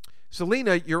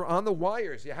 Selena, you're on the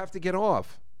wires. You have to get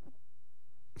off.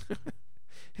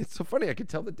 It's so funny. I can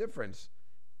tell the difference.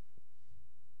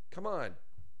 Come on.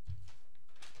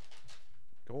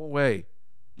 Go away.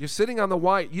 You're sitting on the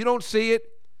wire. You don't see it?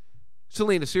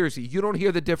 Selena, seriously, you don't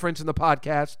hear the difference in the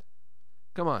podcast?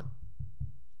 Come on.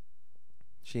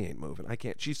 She ain't moving. I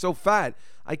can't. She's so fat,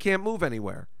 I can't move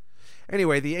anywhere.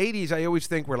 Anyway, the 80s I always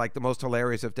think were like the most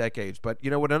hilarious of decades. But you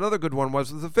know what another good one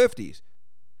was the 50s?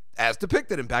 As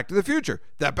depicted in Back to the Future.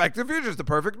 That Back to the Future is the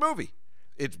perfect movie.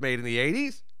 It's made in the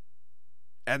 80s.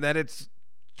 and then it's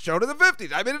shown in the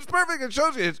 50s. I mean, it's perfect. It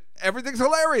shows you everything's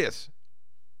hilarious.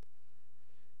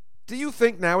 Do you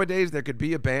think nowadays there could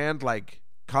be a band like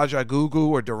Kajagoogoo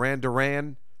or Duran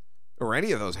Duran or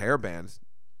any of those hair bands?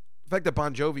 The fact that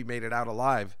Bon Jovi made it out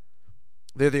alive,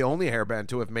 they're the only hair band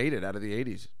to have made it out of the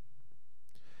 80s.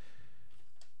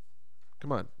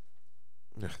 Come on.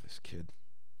 Ugh, this kid.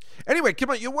 Anyway, come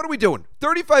on. What are we doing?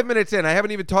 35 minutes in. I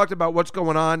haven't even talked about what's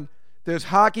going on. There's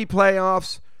hockey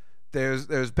playoffs.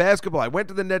 There's basketball. I went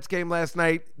to the Nets game last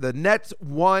night. The Nets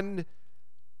won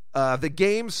the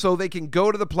game so they can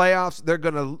go to the playoffs.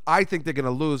 I think they're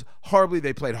gonna lose horribly.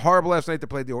 They played horrible last night. They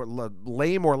played the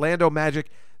lame Orlando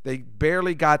Magic. They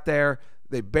barely got there.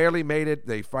 They barely made it.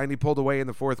 They finally pulled away in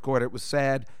the fourth quarter. It was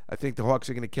sad. I think the Hawks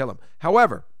are going to kill them.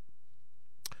 However,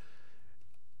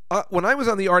 when I was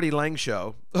on the Artie Lang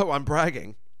show, I'm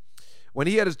bragging. When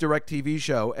he had his DirecTV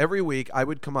show, every week I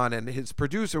would come on and his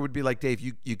producer would be like, Dave,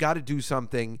 you got to do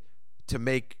something to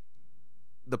make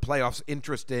the playoffs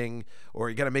interesting, or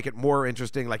you got to make it more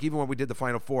interesting. Like even when we did the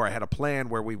Final Four, I had a plan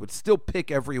where we would still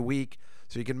pick every week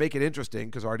so you can make it interesting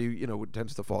because Artie,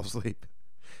 tends to fall asleep.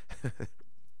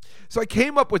 So I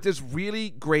came up with this really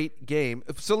great game.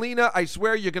 Selena, I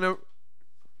swear you're going to...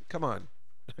 Come on.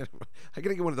 I got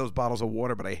to get one of those bottles of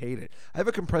water, but I hate it. I have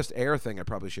a compressed air thing I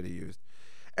probably should have used.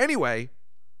 Anyway,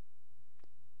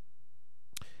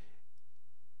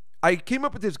 I came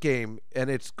up with this game, and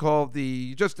it's called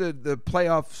the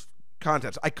playoff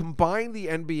contest. I combined the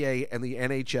NBA and the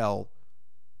NHL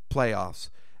playoffs,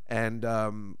 and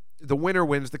the winner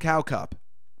wins the Cow Cup.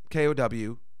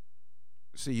 KOWCUP.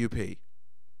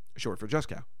 Short for Just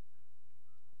Cow.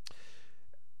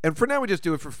 And for now, we just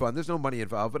do it for fun. There's no money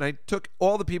involved. And I took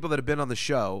all the people that have been on the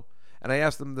show, and I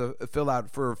asked them to fill out,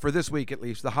 for this week at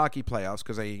least, the hockey playoffs,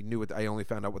 because I knew I only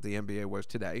found out what the NBA was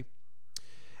today.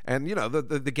 And,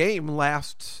 the game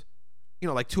lasts,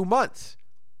 like 2 months.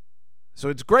 So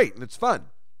it's great, and it's fun.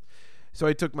 So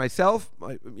I took myself,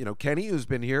 Kenny, who's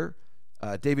been here,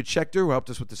 David Schechter, who helped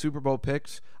us with the Super Bowl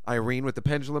picks, Irene with the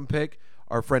pendulum pick,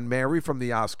 our friend Mary from the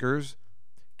Oscars,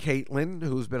 Caitlin,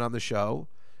 who's been on the show,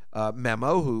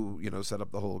 Memo, who set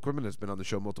up the whole equipment, has been on the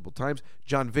show multiple times,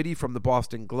 John Vitti from the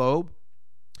Boston Globe,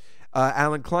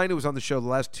 Alan Klein, who was on the show the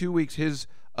last 2 weeks, his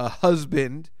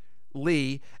husband,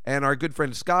 Lee, and our good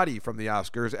friend Scotty from the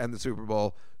Oscars and the Super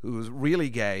Bowl, who's really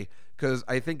gay, because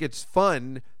I think it's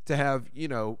fun to have,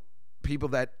 people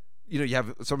that, you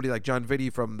have somebody like John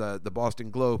Vitti from the Boston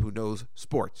Globe who knows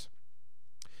sports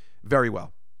very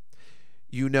well.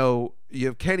 You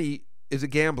have Kenny is a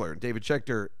gambler, and David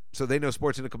Schechter, so they know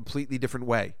sports in a completely different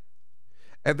way.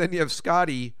 And then you have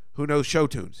Scotty, who knows show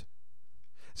tunes.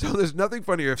 So there's nothing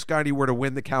funnier if Scotty were to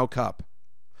win the Cow Cup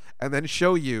and then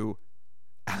show you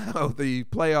how the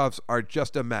playoffs are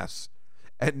just a mess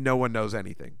and no one knows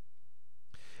anything.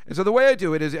 And so the way I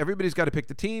do it is everybody's got to pick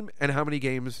the team and how many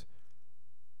games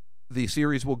the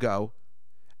series will go,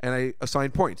 and I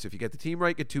assign points. If you get the team right,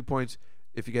 you get 2 points.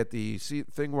 If you get the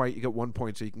thing right, you get 1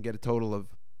 point, so you can get a total of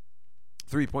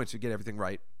 3 points to get everything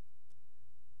right.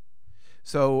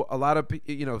 So a lot of,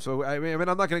 so I mean,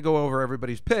 I'm not going to go over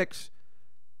everybody's picks,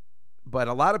 but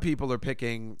a lot of people are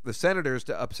picking the Senators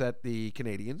to upset the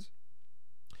Canadiens.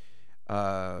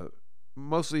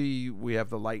 Mostly we have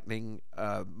the Lightning.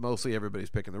 Mostly everybody's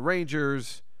picking the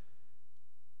Rangers,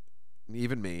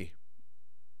 even me.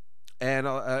 And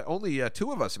only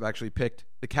 2 of us have actually picked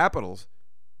the Capitals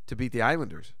to beat the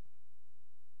Islanders.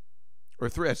 Or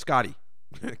 3, Scotty,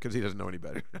 because he doesn't know any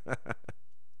better.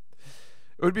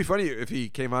 It would be funny if he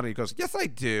came on and he goes, yes, I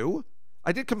do.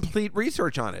 I did complete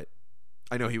research on it.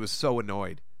 I know he was so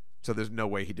annoyed. So there's no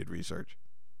way he did research.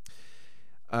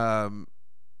 And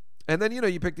then,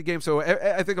 you pick the game. So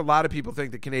I think a lot of people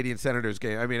think the Canadian Senators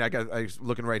game. I mean, I was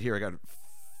looking right here. I got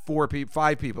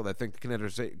 5 people that think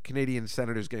the Canadian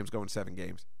Senators game's going 7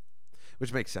 games,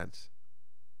 which makes sense.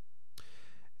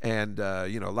 And, a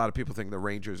lot of people think the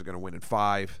Rangers are going to win in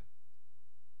 5.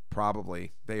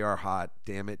 Probably. They are hot.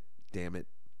 Damn it.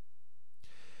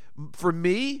 For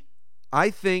me, I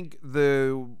think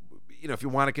if you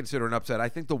want to consider an upset, I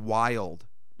think the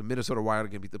Minnesota Wild are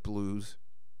going to beat the Blues.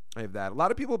 I have that. A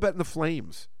lot of people betting the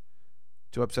Flames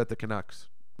to upset the Canucks.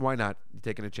 Why not? You're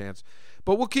taking a chance.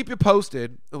 But we'll keep you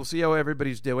posted. We'll see how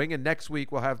everybody's doing. And next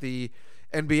week we'll have the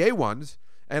NBA ones.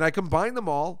 And I combine them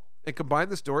all and combine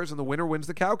the scores, and the winner wins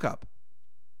the Cow Cup.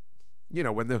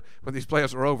 When these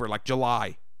playoffs are over, like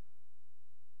July.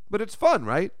 But it's fun,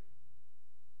 right?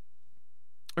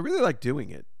 I really like doing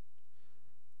it.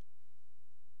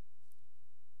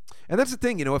 And that's the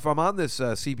thing, if I'm on this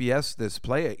CBS, this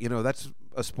Play It, that's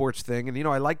a sports thing. And,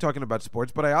 I like talking about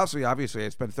sports, but I also, obviously, I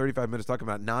spend 35 minutes talking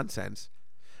about nonsense.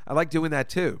 I like doing that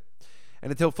too.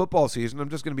 And until football season, I'm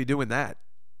just going to be doing that.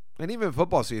 And even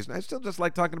football season, I still just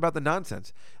like talking about the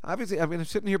nonsense. Obviously, I mean, I'm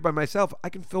sitting here by myself. I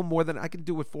can film more than I can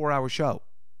do a 4-hour show.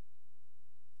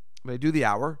 I mean, I do the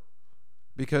hour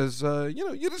because,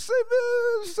 you just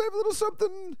save a little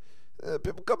something.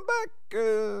 People come back.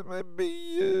 Might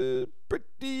be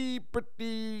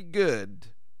pretty good.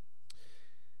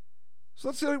 So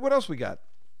let's see what else we got.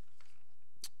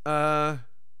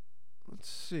 Let's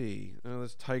see.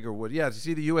 That's Tiger Woods. Yeah, did you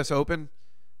see the U.S. Open?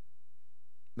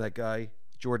 That guy,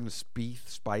 Jordan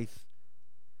Spieth. I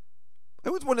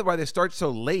always wondered why they start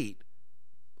so late.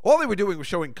 All they were doing was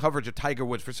showing coverage of Tiger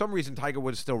Woods. For some reason, Tiger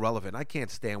Woods is still relevant. I can't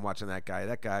stand watching that guy.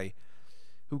 That guy,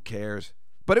 who cares?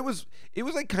 But it was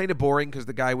like kind of boring because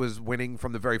the guy was winning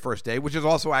from the very first day, which is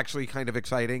also actually kind of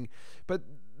exciting. But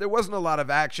there wasn't a lot of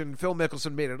action. Phil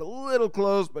Mickelson made it a little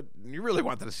close, but you really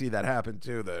wanted to see that happen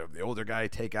too. The older guy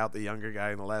take out the younger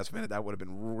guy in the last minute. That would have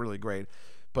been really great.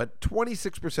 But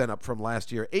 26% up from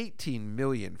last year, 18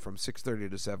 million from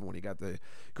 6:30 to 7 when he got the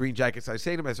green jackets. I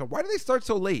say to myself, why do they start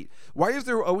so late? Why is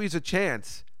there always a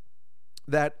chance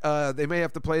that they may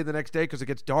have to play the next day because it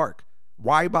gets dark?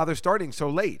 Why bother starting so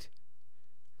late?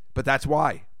 But that's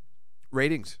why.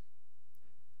 Ratings.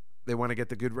 They want to get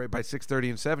the good rate by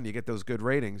 6:30 and 7. You get those good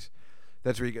ratings.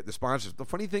 That's where you get the sponsors. The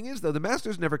funny thing is, though, the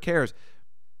Masters never cares.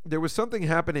 There was something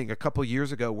happening a couple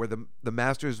years ago where the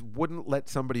Masters wouldn't let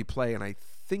somebody play, and I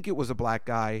think it was a black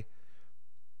guy.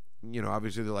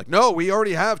 Obviously they're like, no, we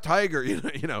already have Tiger,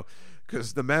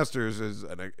 because the Masters is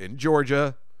in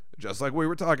Georgia, just like we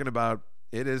were talking about.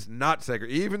 It is not sacred,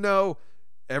 even though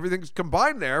everything's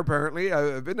combined there. Apparently,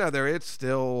 I've been down there. It's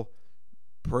still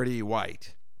pretty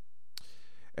white.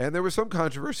 And there was some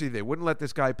controversy. They wouldn't let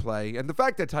this guy play. And the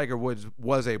fact that Tiger Woods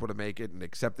was able to make it and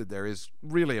accepted there is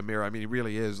really a mirror. I mean, he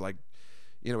really is like,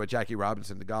 a Jackie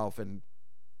Robinson to golf. And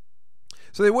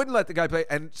so they wouldn't let the guy play.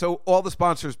 And so all the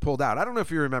sponsors pulled out. I don't know if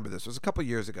you remember this. It was a couple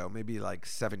years ago, maybe like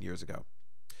 7 years ago.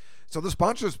 So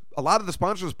a lot of the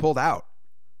sponsors pulled out,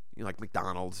 like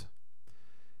McDonald's,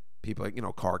 people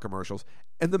like, car commercials.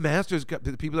 And the Masters,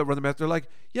 the people that run the Masters, they're like,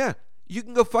 yeah, you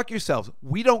can go fuck yourselves.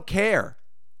 We don't care.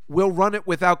 We'll run it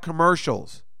without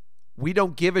commercials. We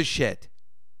don't give a shit.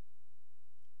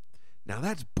 Now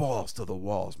that's balls to the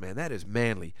walls, man. That is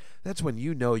manly. That's when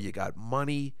you got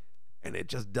money and it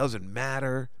just doesn't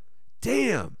matter.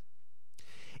 Damn.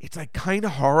 It's like kind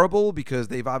of horrible because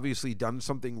they've obviously done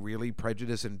something really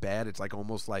prejudiced and bad. It's like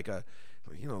almost like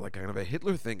like kind of a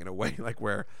Hitler thing in a way, like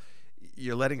where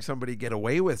you're letting somebody get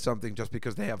away with something just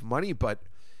because they have money. But,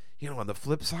 on the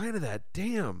flip side of that,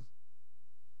 damn,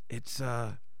 it's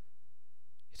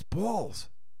balls.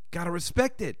 Gotta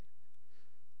respect it.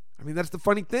 I mean, that's the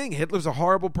funny thing. Hitler's a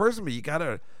horrible person, but you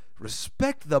gotta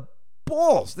respect the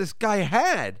balls this guy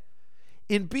had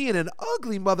in being an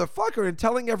ugly motherfucker and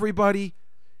telling everybody,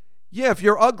 yeah, if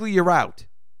you're ugly, you're out.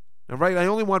 All right? I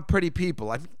only want pretty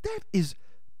people. I mean, that is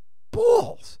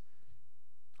balls.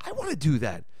 I want to do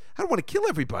that. I don't want to kill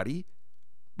everybody,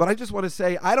 but I just want to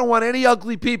say I don't want any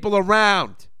ugly people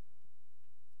around.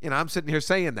 I'm sitting here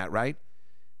saying that, right?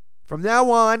 From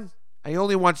now on, I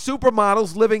only want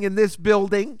supermodels living in this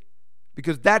building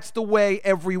because that's the way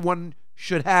everyone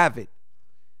should have it.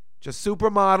 Just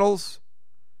supermodels,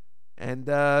 and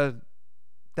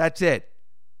that's it.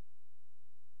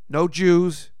 No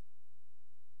Jews,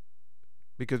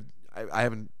 because I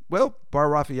haven't, Bar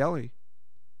Raffaelli.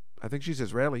 I think she's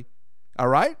Israeli. All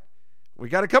right? We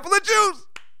got a couple of Jews.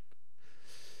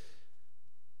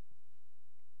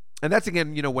 And that's,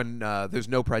 again, when there's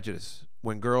no prejudice.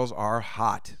 When girls are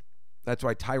hot. That's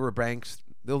why Tyra Banks,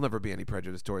 there'll never be any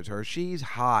prejudice towards her. She's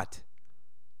hot.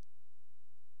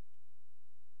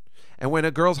 And when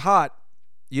a girl's hot,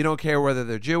 you don't care whether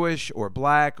they're Jewish or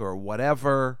black or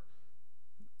whatever.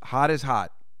 Hot is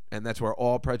hot. And that's where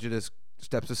all prejudice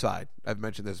steps aside. I've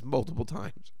mentioned this multiple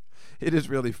times. It is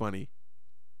really funny.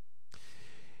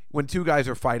 When two guys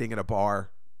are fighting in a bar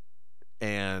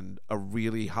and a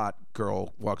really hot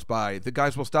girl walks by, the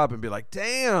guys will stop and be like,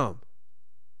 damn.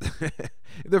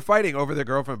 They're fighting over their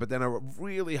girlfriend, but then a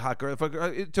really hot girl,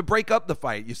 to break up the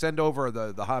fight, you send over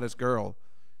the hottest girl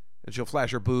and she'll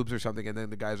flash her boobs or something, and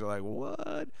then the guys are like,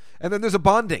 what? And then there's a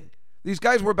bonding. These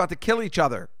guys were about to kill each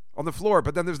other on the floor,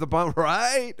 but then there's the bond,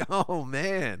 right? Oh,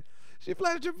 man. She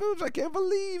flashed her boobs. I can't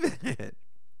believe it.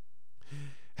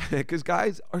 Because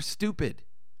guys are stupid.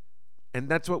 And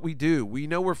that's what we do. We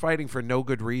know we're fighting for no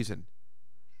good reason.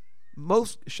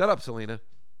 Shut up, Selena.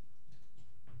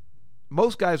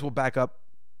 Most guys will back up.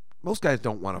 Most guys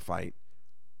don't want to fight.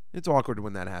 It's awkward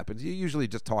when that happens. You usually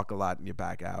just talk a lot and you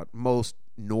back out. Most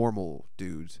normal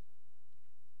dudes.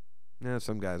 Yeah,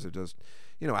 some guys are just,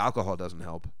 alcohol doesn't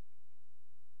help.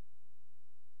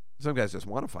 Some guys just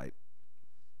want to fight.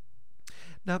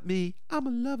 Not me. I'm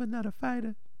a lover, not a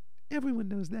fighter. Everyone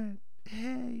knows that.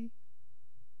 Hey.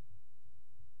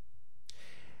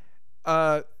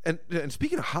 And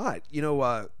speaking of hot,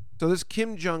 so this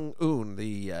Kim Jong-un,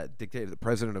 the dictator, the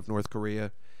president of North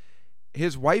Korea,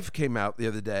 his wife came out the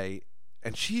other day,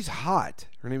 and she's hot.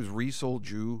 Her name is Ri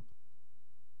Sol-ju.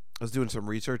 I was doing some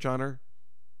research on her.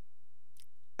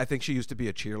 I think she used to be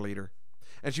a cheerleader,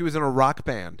 and she was in a rock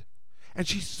band, and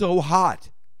she's so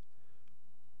hot.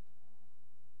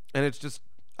 And it's just,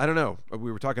 I don't know.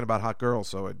 We were talking about hot girls,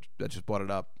 so I just brought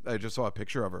it up. I just saw a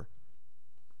picture of her.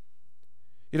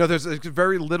 There's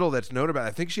very little that's known about it.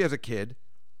 I think she has a kid,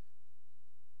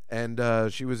 and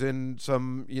she was in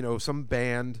some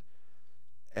band,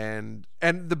 and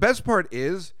the best part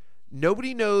is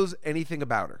nobody knows anything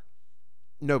about her.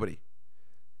 Nobody,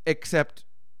 except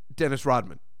Dennis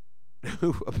Rodman,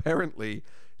 who apparently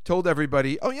told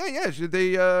everybody, "Oh yeah,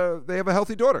 they have a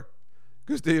healthy daughter,"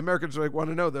 because the Americans want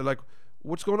to know. They're like,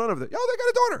 "What's going on over there?" "Oh, they got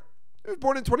a daughter. It was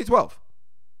born in 2012."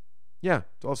 Yeah,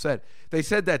 it's all said. They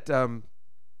said that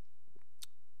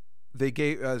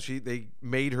they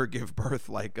made her give birth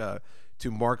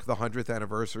to mark the 100th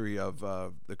anniversary of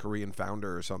the Korean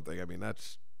founder or something. I mean,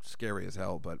 that's scary as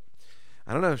hell, but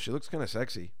I don't know. She looks kind of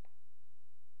sexy.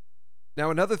 Now,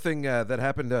 another thing that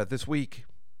happened this week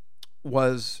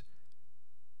was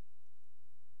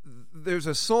there's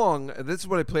a song. This is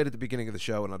what I played at the beginning of the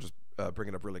show, and I'll just bring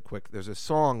it up really quick. There's a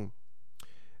song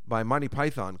by Monty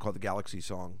Python called The Galaxy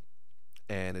Song,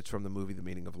 and it's from the movie The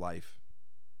Meaning of Life.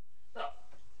 Oh,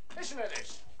 listen to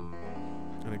this.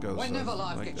 And it goes whenever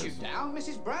life like gets this. you down,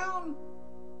 Mrs. Brown,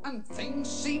 and things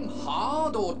seem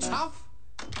hard or tough,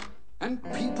 and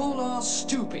people are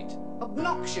stupid,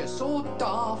 obnoxious or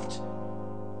daft,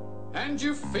 and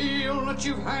you feel that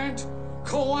you've had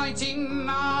quite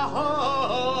enough,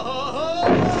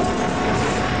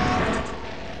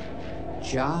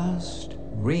 just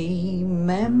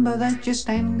remember that you're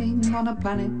standing on a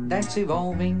planet that's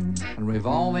evolving and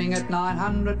revolving at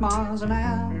 900 miles an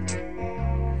hour,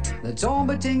 that's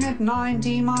orbiting at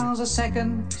 90 miles a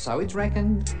second, so it's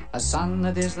reckoned a sun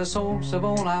that is the source of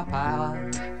all our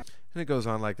power. And it goes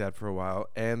on like that for a while.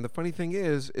 And the funny thing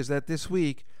is that this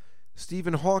week,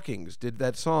 Stephen Hawking did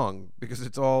that song, because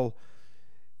it's all,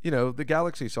 the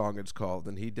Galaxy Song it's called,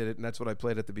 and he did it, and that's what I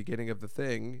played at the beginning of the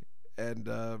thing. And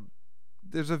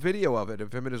there's a video of it,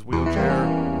 of him in his wheelchair.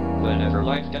 Whenever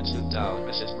life gets you down,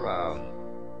 Mrs. Brown,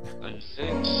 and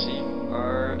things seem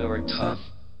hard or tough,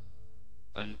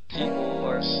 and people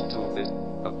are stupid,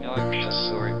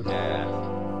 obnoxious or daft,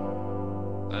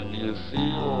 and you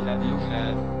feel that you've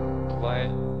had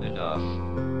quite enough,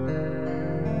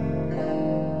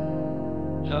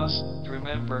 just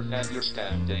remember that you're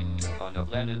standing on a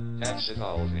planet that's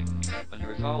evolving and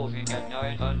revolving at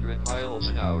 900 miles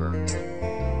an hour.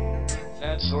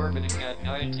 That's orbiting at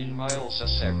 19 miles a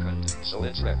second, so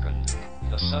it's reckoned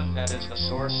the sun that is the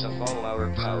source of all our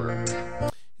power.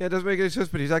 Yeah, it doesn't make any sense,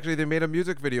 but they made a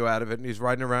music video out of it, and he's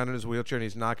riding around in his wheelchair, and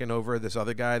he's knocking over this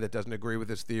other guy that doesn't agree with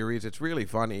his theories. It's really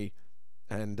funny.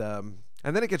 And then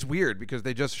it gets weird, because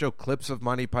they just show clips of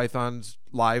Monty Python's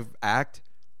live act.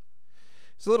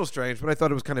 It's a little strange, but I thought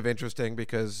it was kind of interesting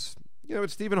because,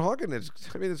 it's Stephen Hawking. This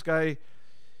guy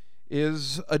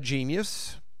is a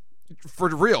genius. For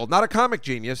real, not a comic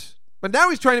genius. But now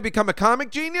he's trying to become a comic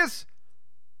genius?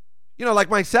 Like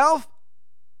myself?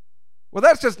 Well,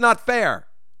 that's just not fair.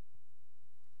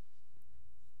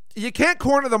 You can't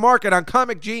corner the market on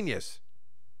comic genius.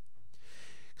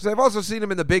 Because I've also seen him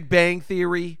in The Big Bang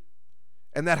Theory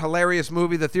and that hilarious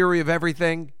movie, The Theory of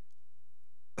Everything.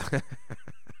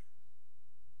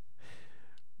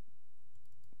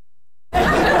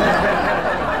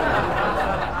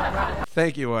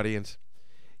 Thank you, audience.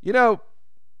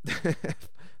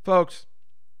 Folks,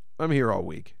 I'm here all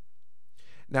week.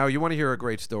 Now, you want to hear a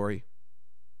great story?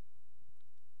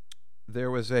 There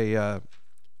was a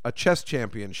chess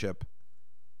championship.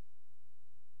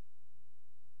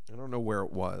 I don't know where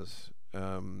it was.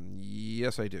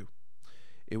 Yes, I do.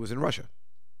 It was in Russia.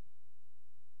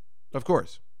 Of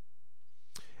course.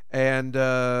 And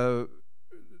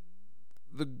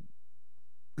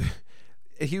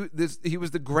he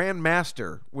was the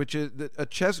grandmaster, which is a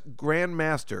chess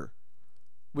grandmaster,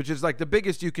 which is like the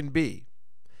biggest you can be.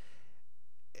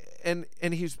 And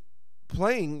he's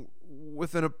playing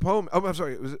with an opponent. Oh, I'm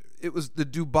sorry. It was the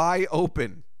Dubai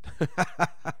Open.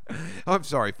 I'm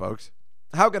sorry, folks.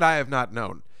 How could I have not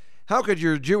known? How could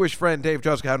your Jewish friend Dave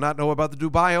Juskow not know about the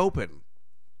Dubai Open?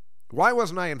 Why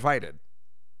wasn't I invited?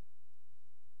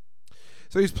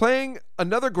 So he's playing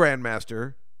another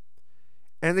grandmaster,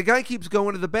 and the guy keeps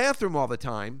going to the bathroom all the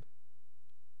time.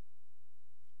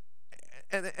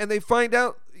 And they find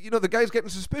out, the guy's getting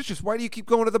suspicious. Why do you keep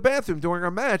going to the bathroom during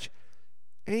our match?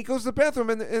 And he goes to the bathroom,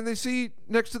 and they see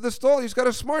next to the stall, he's got a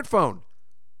smartphone.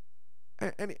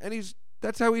 And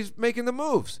that's how he's making the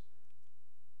moves.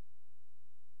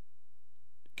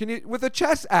 With a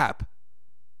chess app.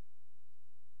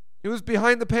 It was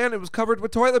behind the pan. It was covered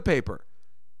with toilet paper.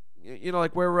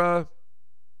 Like where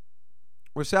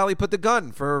Sally put the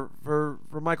gun for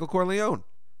Michael Corleone.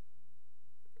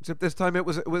 Except this time it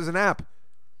was an app.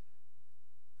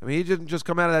 I mean, he didn't just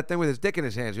come out of that thing with his dick in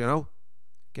his hands,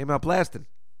 Came out blasting.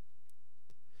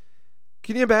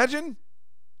 Can you imagine?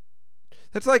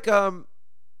 That's like I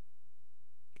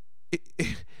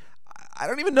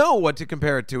don't even know what to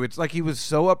compare it to. It's like he was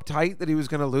so uptight that he was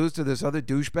going to lose to this other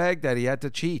douchebag that he had to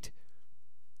cheat.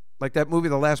 Like that movie,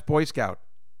 The Last Boy Scout,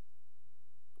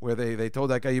 where they told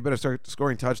that guy, you better start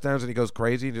scoring touchdowns, and he goes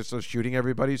crazy and just starts shooting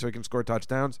everybody so he can score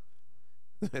touchdowns.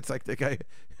 It's like the guy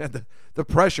had the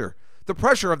pressure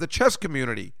of the chess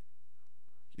community.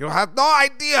 You have no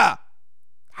idea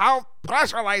how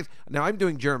pressurized. Now, I'm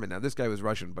doing German. Now, this guy was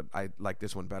Russian, but I like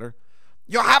this one better.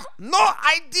 You have no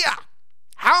idea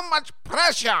how much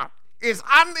pressure is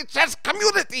on the chess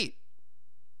community.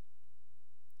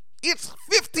 It's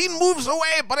 15 moves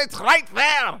away, but it's right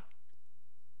there.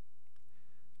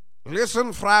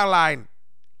 Listen, Fraulein.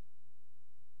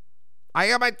 I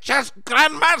am a chess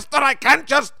grandmaster. I can't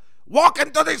just walk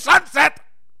into the sunset.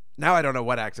 Now I don't know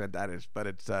what accent that is, but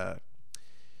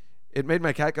it made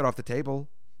my cat get off the table.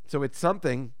 So it's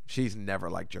something. She's never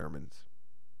liked Germans.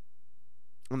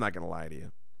 I'm not going to lie to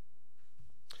you.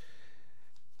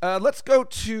 Let's go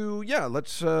to,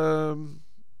 let's do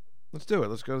it.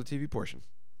 Let's go to the TV portion.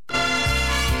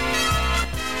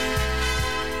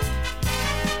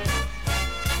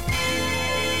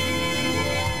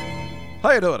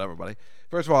 How you doing, everybody?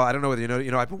 First of all, I don't know whether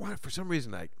I've been watching, for some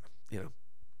reason,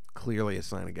 clearly a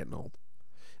sign of getting old.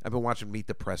 I've been watching Meet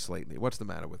the Press lately. What's the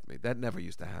matter with me? That never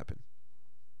used to happen.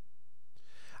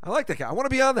 I like that guy. I want to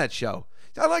be on that show.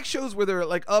 I like shows where they're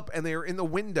like up and they're in the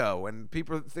window and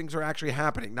things are actually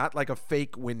happening, not like a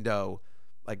fake window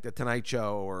like the Tonight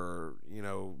Show or,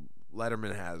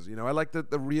 Letterman has. I like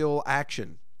the real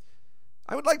action.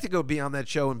 I would like to go be on that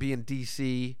show and be in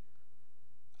D.C.,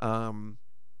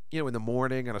 in the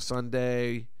morning on a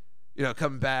Sunday,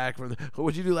 coming back from,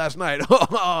 what'd you do last night?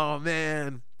 Oh,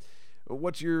 man.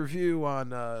 What's your view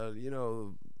on,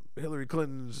 Hillary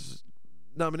Clinton's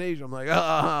nomination? I'm like,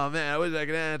 oh, man, I wish I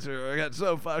could answer. I got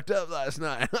so fucked up last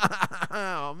night.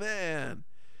 Oh, man.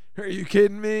 Are you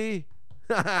kidding me?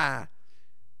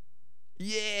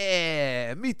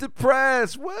 Yeah. Meet the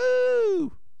Press.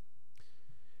 Woo.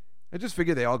 I just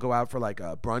figured they all go out for like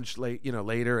a brunch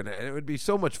later, and it would be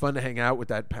so much fun to hang out with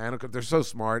that panel because they're so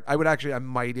smart. I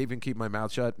might even keep my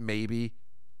mouth shut, maybe.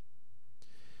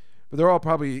 But they're all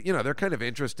probably, they're kind of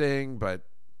interesting, but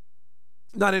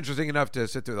not interesting enough to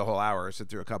sit through the whole hour or sit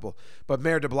through a couple. But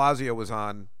Mayor de Blasio was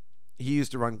on. He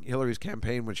used to run Hillary's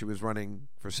campaign when she was running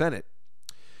for Senate.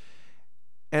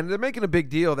 And they're making a big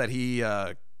deal that he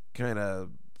kind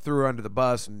of threw her under the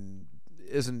bus and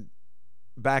isn't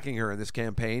backing her in this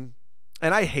campaign.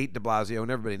 And I hate de Blasio,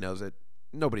 and everybody knows it.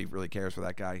 Nobody really cares for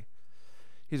that guy.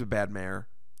 He's a bad mayor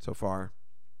so far.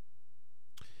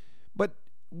 But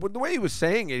the way he was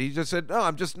saying it, he just said, "No,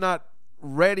 I'm just not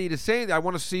ready to say that. I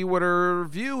want to see what her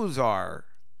views are."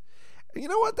 And you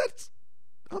know what?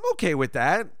 I'm okay with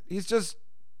that. That's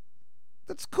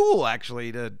cool,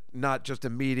 actually, to not just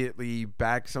immediately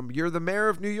back you're the mayor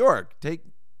of New York. Take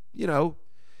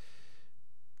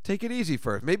it easy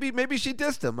first. Maybe she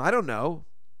dissed him. I don't know.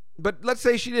 But let's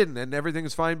say she didn't and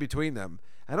everything's fine between them.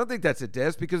 I don't think that's a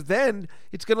diss because then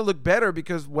it's going to look better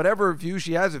because whatever view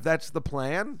she has, if that's the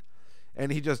plan,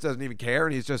 and he just doesn't even care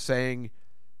and he's just saying,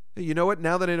 hey, you know what?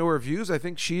 Now that I know her views, I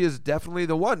think she is definitely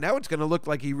the one. Now it's going to look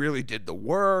like he really did the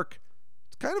work.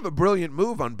 It's kind of a brilliant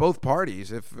move on both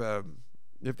parties if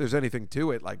there's anything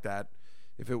to it like that,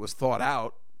 if it was thought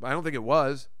out. I don't think it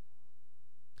was.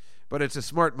 But it's a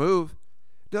smart move.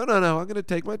 No. I'm going to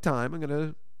take my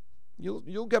time.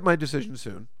 You'll get my decision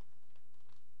soon.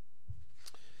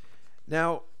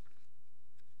 Now,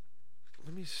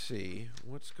 let me see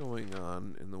what's going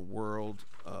on in the world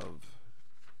of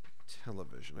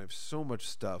television. I have so much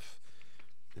stuff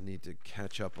I need to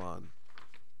catch up on.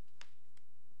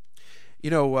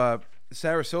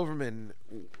 Sarah Silverman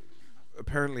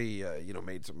apparently,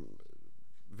 made some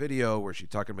video where she's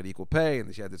talking about equal pay,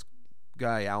 and she had this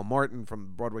guy, Al Martin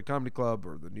from Broadway Comedy Club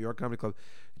or the New York Comedy Club,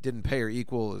 didn't pay her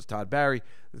equal as Todd Barry.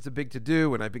 It's a big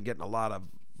to-do, and I've been getting a lot of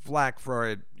flack for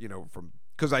it, from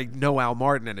because I know Al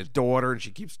Martin and his daughter, and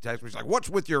she keeps texting me. She's like, "What's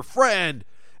with your friend?"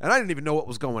 And I didn't even know what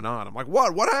was going on. I'm like,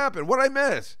 "What? What happened? What did I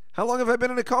miss? How long have I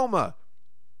been in a coma?"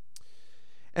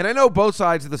 And I know both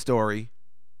sides of the story,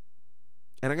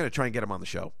 and I'm going to try and get them on the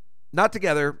show. Not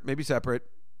together, maybe separate,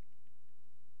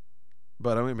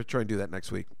 but I'm going to try and do that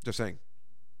next week. Just saying.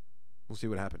 We'll see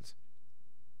what happens.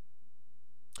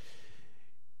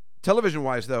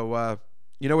 Television-wise, though,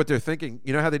 you know what they're thinking?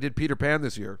 You know how they did Peter Pan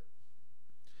this year?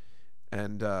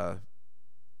 And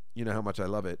you know how much I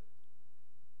love it.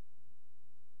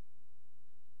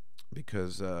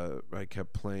 Because I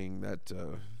kept playing that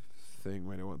thing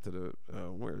when I wanted to...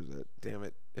 where is it? Damn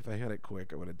it. If I had it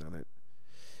quick, I would have done it.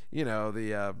 You know,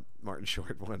 the Martin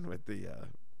Short one with the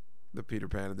Peter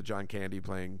Pan and the John Candy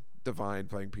playing Divine,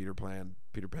 playing Peter Pan.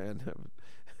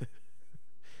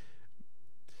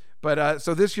 But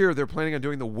so this year they're planning on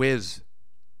doing The Wiz,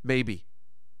 maybe.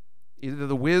 Either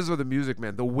The Wiz or The Music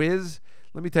Man. The Wiz,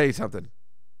 let me tell you something.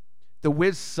 The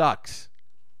Wiz sucks.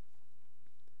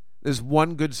 There's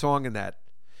one good song in that.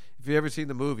 If you've ever seen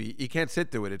the movie, you can't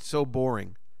sit through it. It's so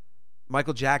boring.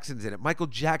 Michael Jackson's in it. Michael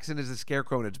Jackson is a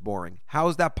scarecrow and it's boring. How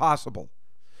is that possible?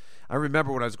 I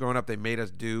remember when I was growing up, they made us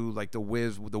do like The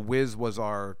Wiz. The Wiz was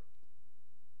our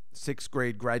 6th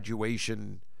grade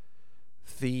graduation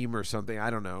theme or something. I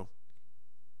don't know.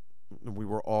 We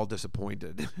were all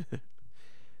disappointed.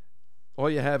 All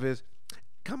you have is,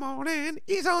 come on in,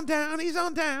 he's on down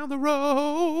the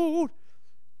road.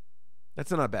 That's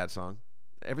not a bad song.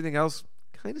 Everything else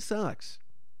kind of sucks.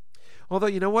 Although,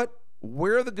 you know what?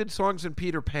 Where are the good songs in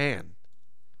Peter Pan?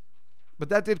 But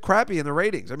that did crappy in the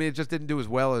ratings. I mean, it just didn't do as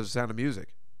well as Sound of Music.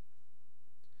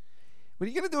 When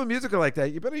you're going to do a musical like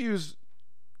that, you better use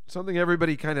something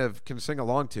everybody kind of can sing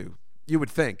along to, you would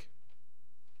think.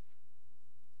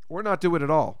 Or not do it at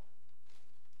all,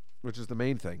 which is the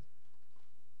main thing.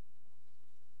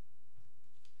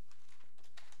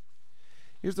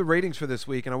 Here's the ratings for this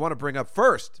week, and I want to bring up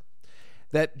first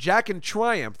that Jack and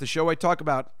Triumph, the show I talk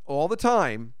about all the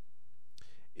time,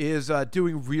 is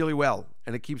doing really well,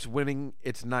 and it keeps winning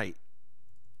its night.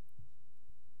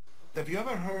 Have you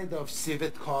ever heard of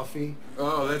civet coffee?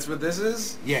 Oh, that's what this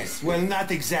is? Yes, well, not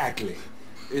exactly.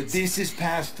 This is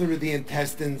passed through the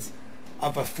intestines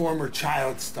of a former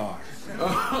child star.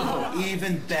 Oh.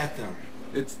 Even better.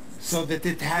 It's so that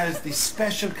it has the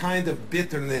special kind of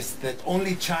bitterness that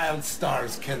only child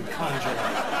stars can conjure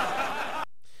up.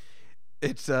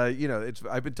 It's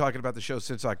I've been talking about the show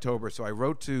since October, so I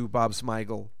wrote to Bob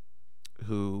Smigel,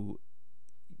 who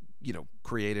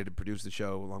created and produced the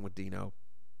show along with Dino,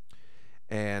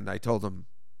 and I told him,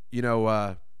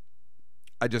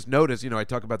 I just noticed, I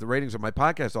talk about the ratings on my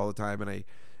podcast all the time, and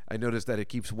I noticed that it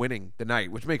keeps winning the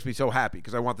night, which makes me so happy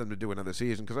because I want them to do another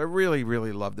season because I really,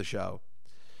 really love the show.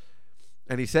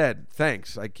 And he said,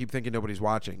 thanks. I keep thinking nobody's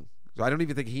watching. So I don't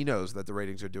even think he knows that the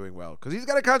ratings are doing well because he's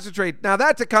got to concentrate. Now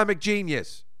that's a comic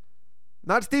genius,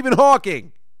 not Stephen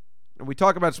Hawking. And we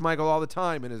talk about Smigel all the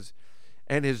time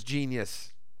and his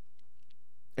genius.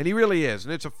 And he really is.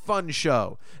 And it's a fun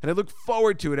show. And I look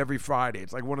forward to it every Friday.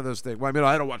 It's like one of those things. Well, I mean,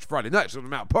 I don't watch Friday nights when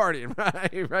I'm out partying,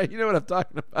 right? You know what I'm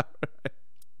talking about,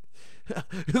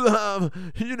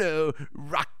 right?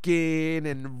 Rocking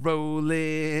and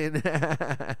rolling.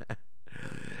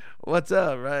 What's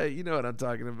up, right? You know what I'm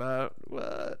talking about.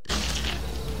 What?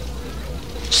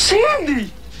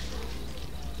 Sandy!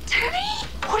 Danny?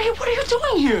 What are you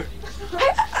doing here?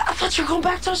 I thought you were going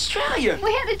back to Australia.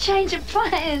 We had to change of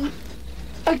plans.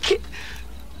 I can't...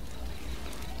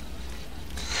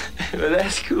 Well,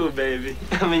 that's cool, baby.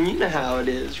 I mean, you know how it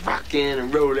is. Rocking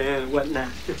and rolling and whatnot.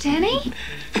 Danny?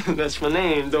 That's my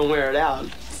name. Don't wear it out.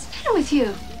 What's the matter with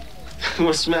you?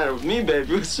 What's the matter with me,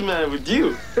 baby? What's the matter with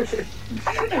you? What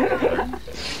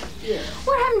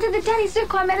happened to the Danny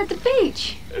Zuko I met at the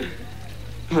beach?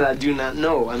 Well, I do not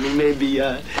know. I mean, maybe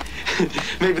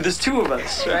there's two of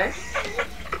us, right?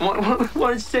 Why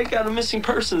don't you take out a missing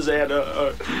persons ad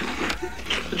or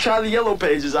try the yellow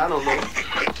pages? I don't know.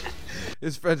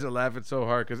 His friends are laughing so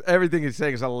hard because everything he's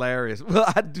saying is hilarious.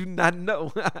 Well, I do not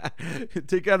know.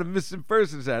 Take out a missing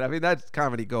persons ad. I mean, that's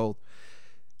comedy gold.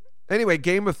 Anyway,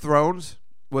 Game of Thrones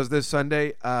was this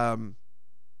Sunday.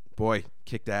 Boy,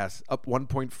 kicked ass. Up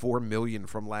 1.4 million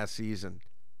from last season.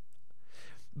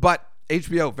 But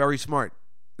HBO, very smart.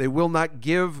 They will not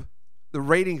give the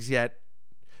ratings yet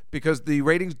because the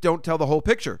ratings don't tell the whole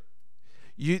picture.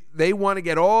 They want to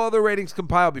get all the ratings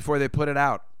compiled before they put it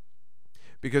out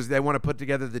because they want to put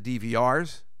together the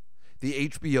DVRs, the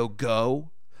HBO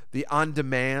Go, the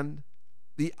on-demand,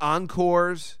 the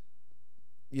encores,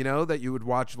 that you would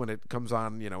watch when it comes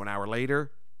on, an hour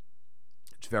later.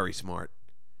 It's very smart.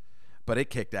 But it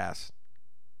kicked ass.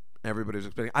 Everybody was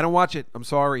expecting. I don't watch it. I'm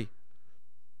sorry.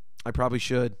 I probably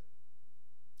should.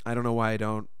 I don't know why I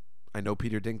don't. I know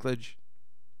Peter Dinklage.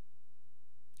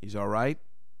 He's all right.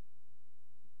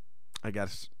 I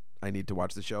guess I need to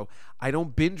watch the show. I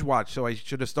don't binge watch, so I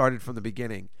should have started from the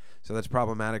beginning. So that's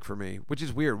problematic for me, which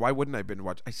is weird. Why wouldn't I binge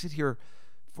watch? I sit here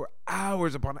for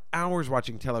hours upon hours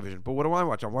watching television. But what do I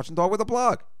watch? I'm watching Dog with a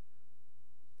Blog.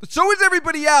 But so is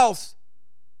everybody else.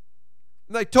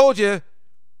 And I told you,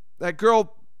 that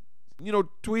girl,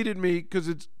 tweeted me because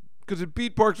it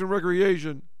beat Parks and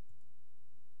Recreation.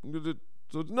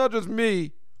 So it's not just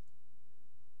me.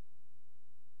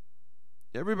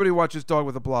 Everybody watches Dog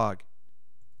with a Blog.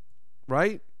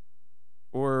 Right?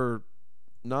 Or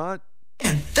not?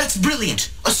 Man, that's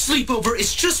brilliant. A sleepover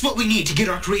is just what we need to get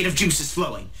our creative juices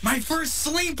flowing. My first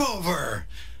sleepover.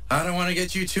 I don't want to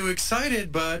get you too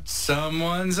excited, but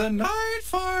someone's a night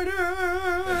fighter.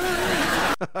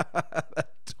 That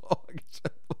dog.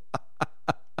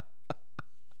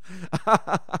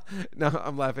 No,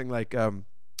 I'm laughing like George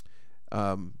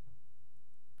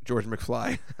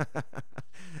McFly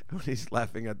when he's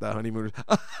laughing at the honeymooners.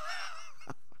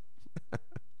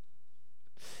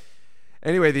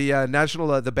 Anyway, the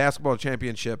the basketball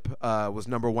championship was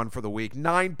number 1 for the week.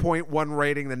 9.1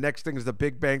 rating. The next thing is the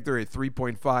Big Bang Theory,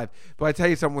 3.5. But I tell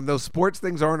you something, when those sports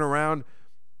things aren't around,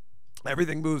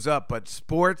 everything moves up. But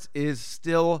sports is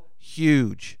still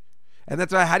huge. And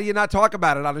that's why, how do you not talk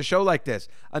about it on a show like this?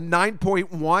 A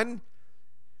 9.1,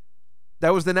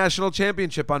 that was the national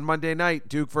championship on Monday night,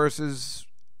 Duke versus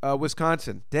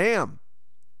Wisconsin. Damn.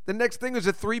 The next thing is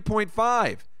a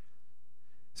 3.5.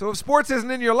 So if sports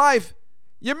isn't in your life,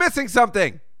 you're missing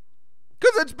something,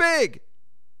 because it's big.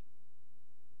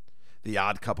 The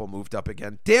Odd Couple moved up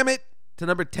again. Damn it, to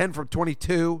number 10 from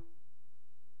 22.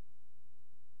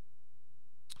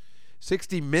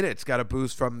 60 Minutes got a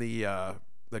boost from the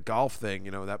golf thing.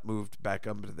 That moved back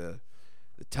up to the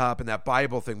top, and that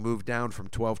Bible thing moved down from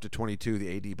 12 to 22.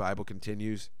 The AD Bible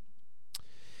continues.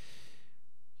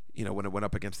 When it went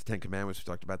up against the Ten Commandments, we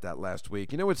talked about that last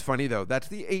week. What's funny, though? That's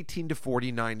the 18 to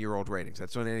 49-year-old ratings.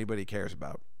 That's what anybody cares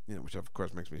about, which, of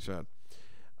course, makes me sad.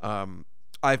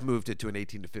 I've moved it to an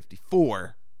 18 to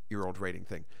 54-year-old rating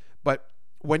thing. But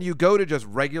when you go to just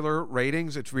regular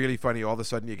ratings, it's really funny. All of a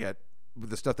sudden, you get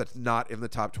the stuff that's not in the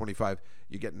top 25.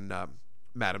 You're getting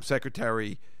Madam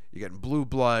Secretary. You're getting Blue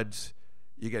Bloods.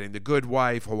 You're getting The Good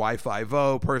Wife, Hawaii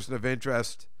Five-0, Person of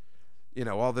Interest.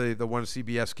 All the ones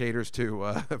CBS caters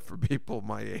to for people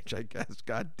my age, I guess.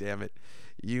 God damn it.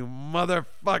 You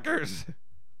motherfuckers.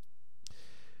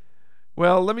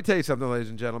 Well, let me tell you something, ladies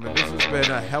and gentlemen. This has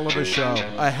been a hell of a show.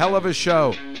 A hell of a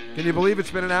show. Can you believe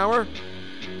it's been an hour?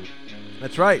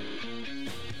 That's right.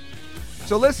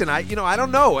 So listen, I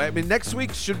don't know. I mean, next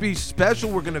week should be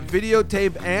special. We're going to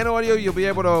videotape and audio. You'll be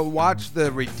able to watch the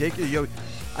ridiculous...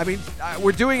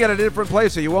 we're doing it at a different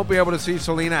place, so you won't be able to see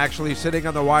Selena actually sitting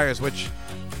on the wires, which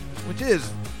is,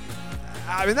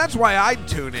 that's why I'd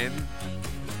tune in.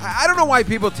 I don't know why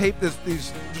people tape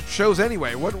these shows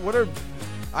anyway.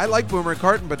 I like Boomer and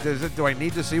Carton, but do I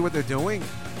need to see what they're doing?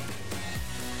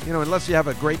 Unless you have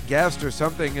a great guest or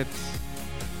something, it's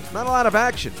not a lot of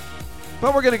action.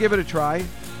 But we're going to give it a try.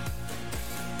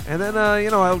 And then,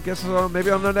 I'll guess maybe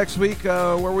I'll know next week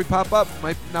where we pop up.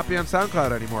 Might not be on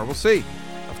SoundCloud anymore. We'll see.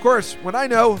 Of course, when I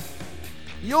know,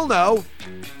 you'll know.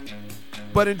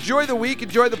 But enjoy the week.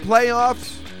 Enjoy the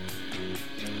playoffs.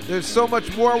 There's so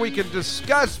much more we can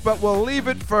discuss, but we'll leave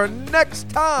it for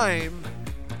next time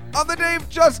on the Dave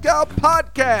Juskow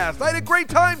Podcast. I had a great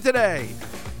time today.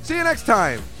 See you next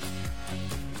time.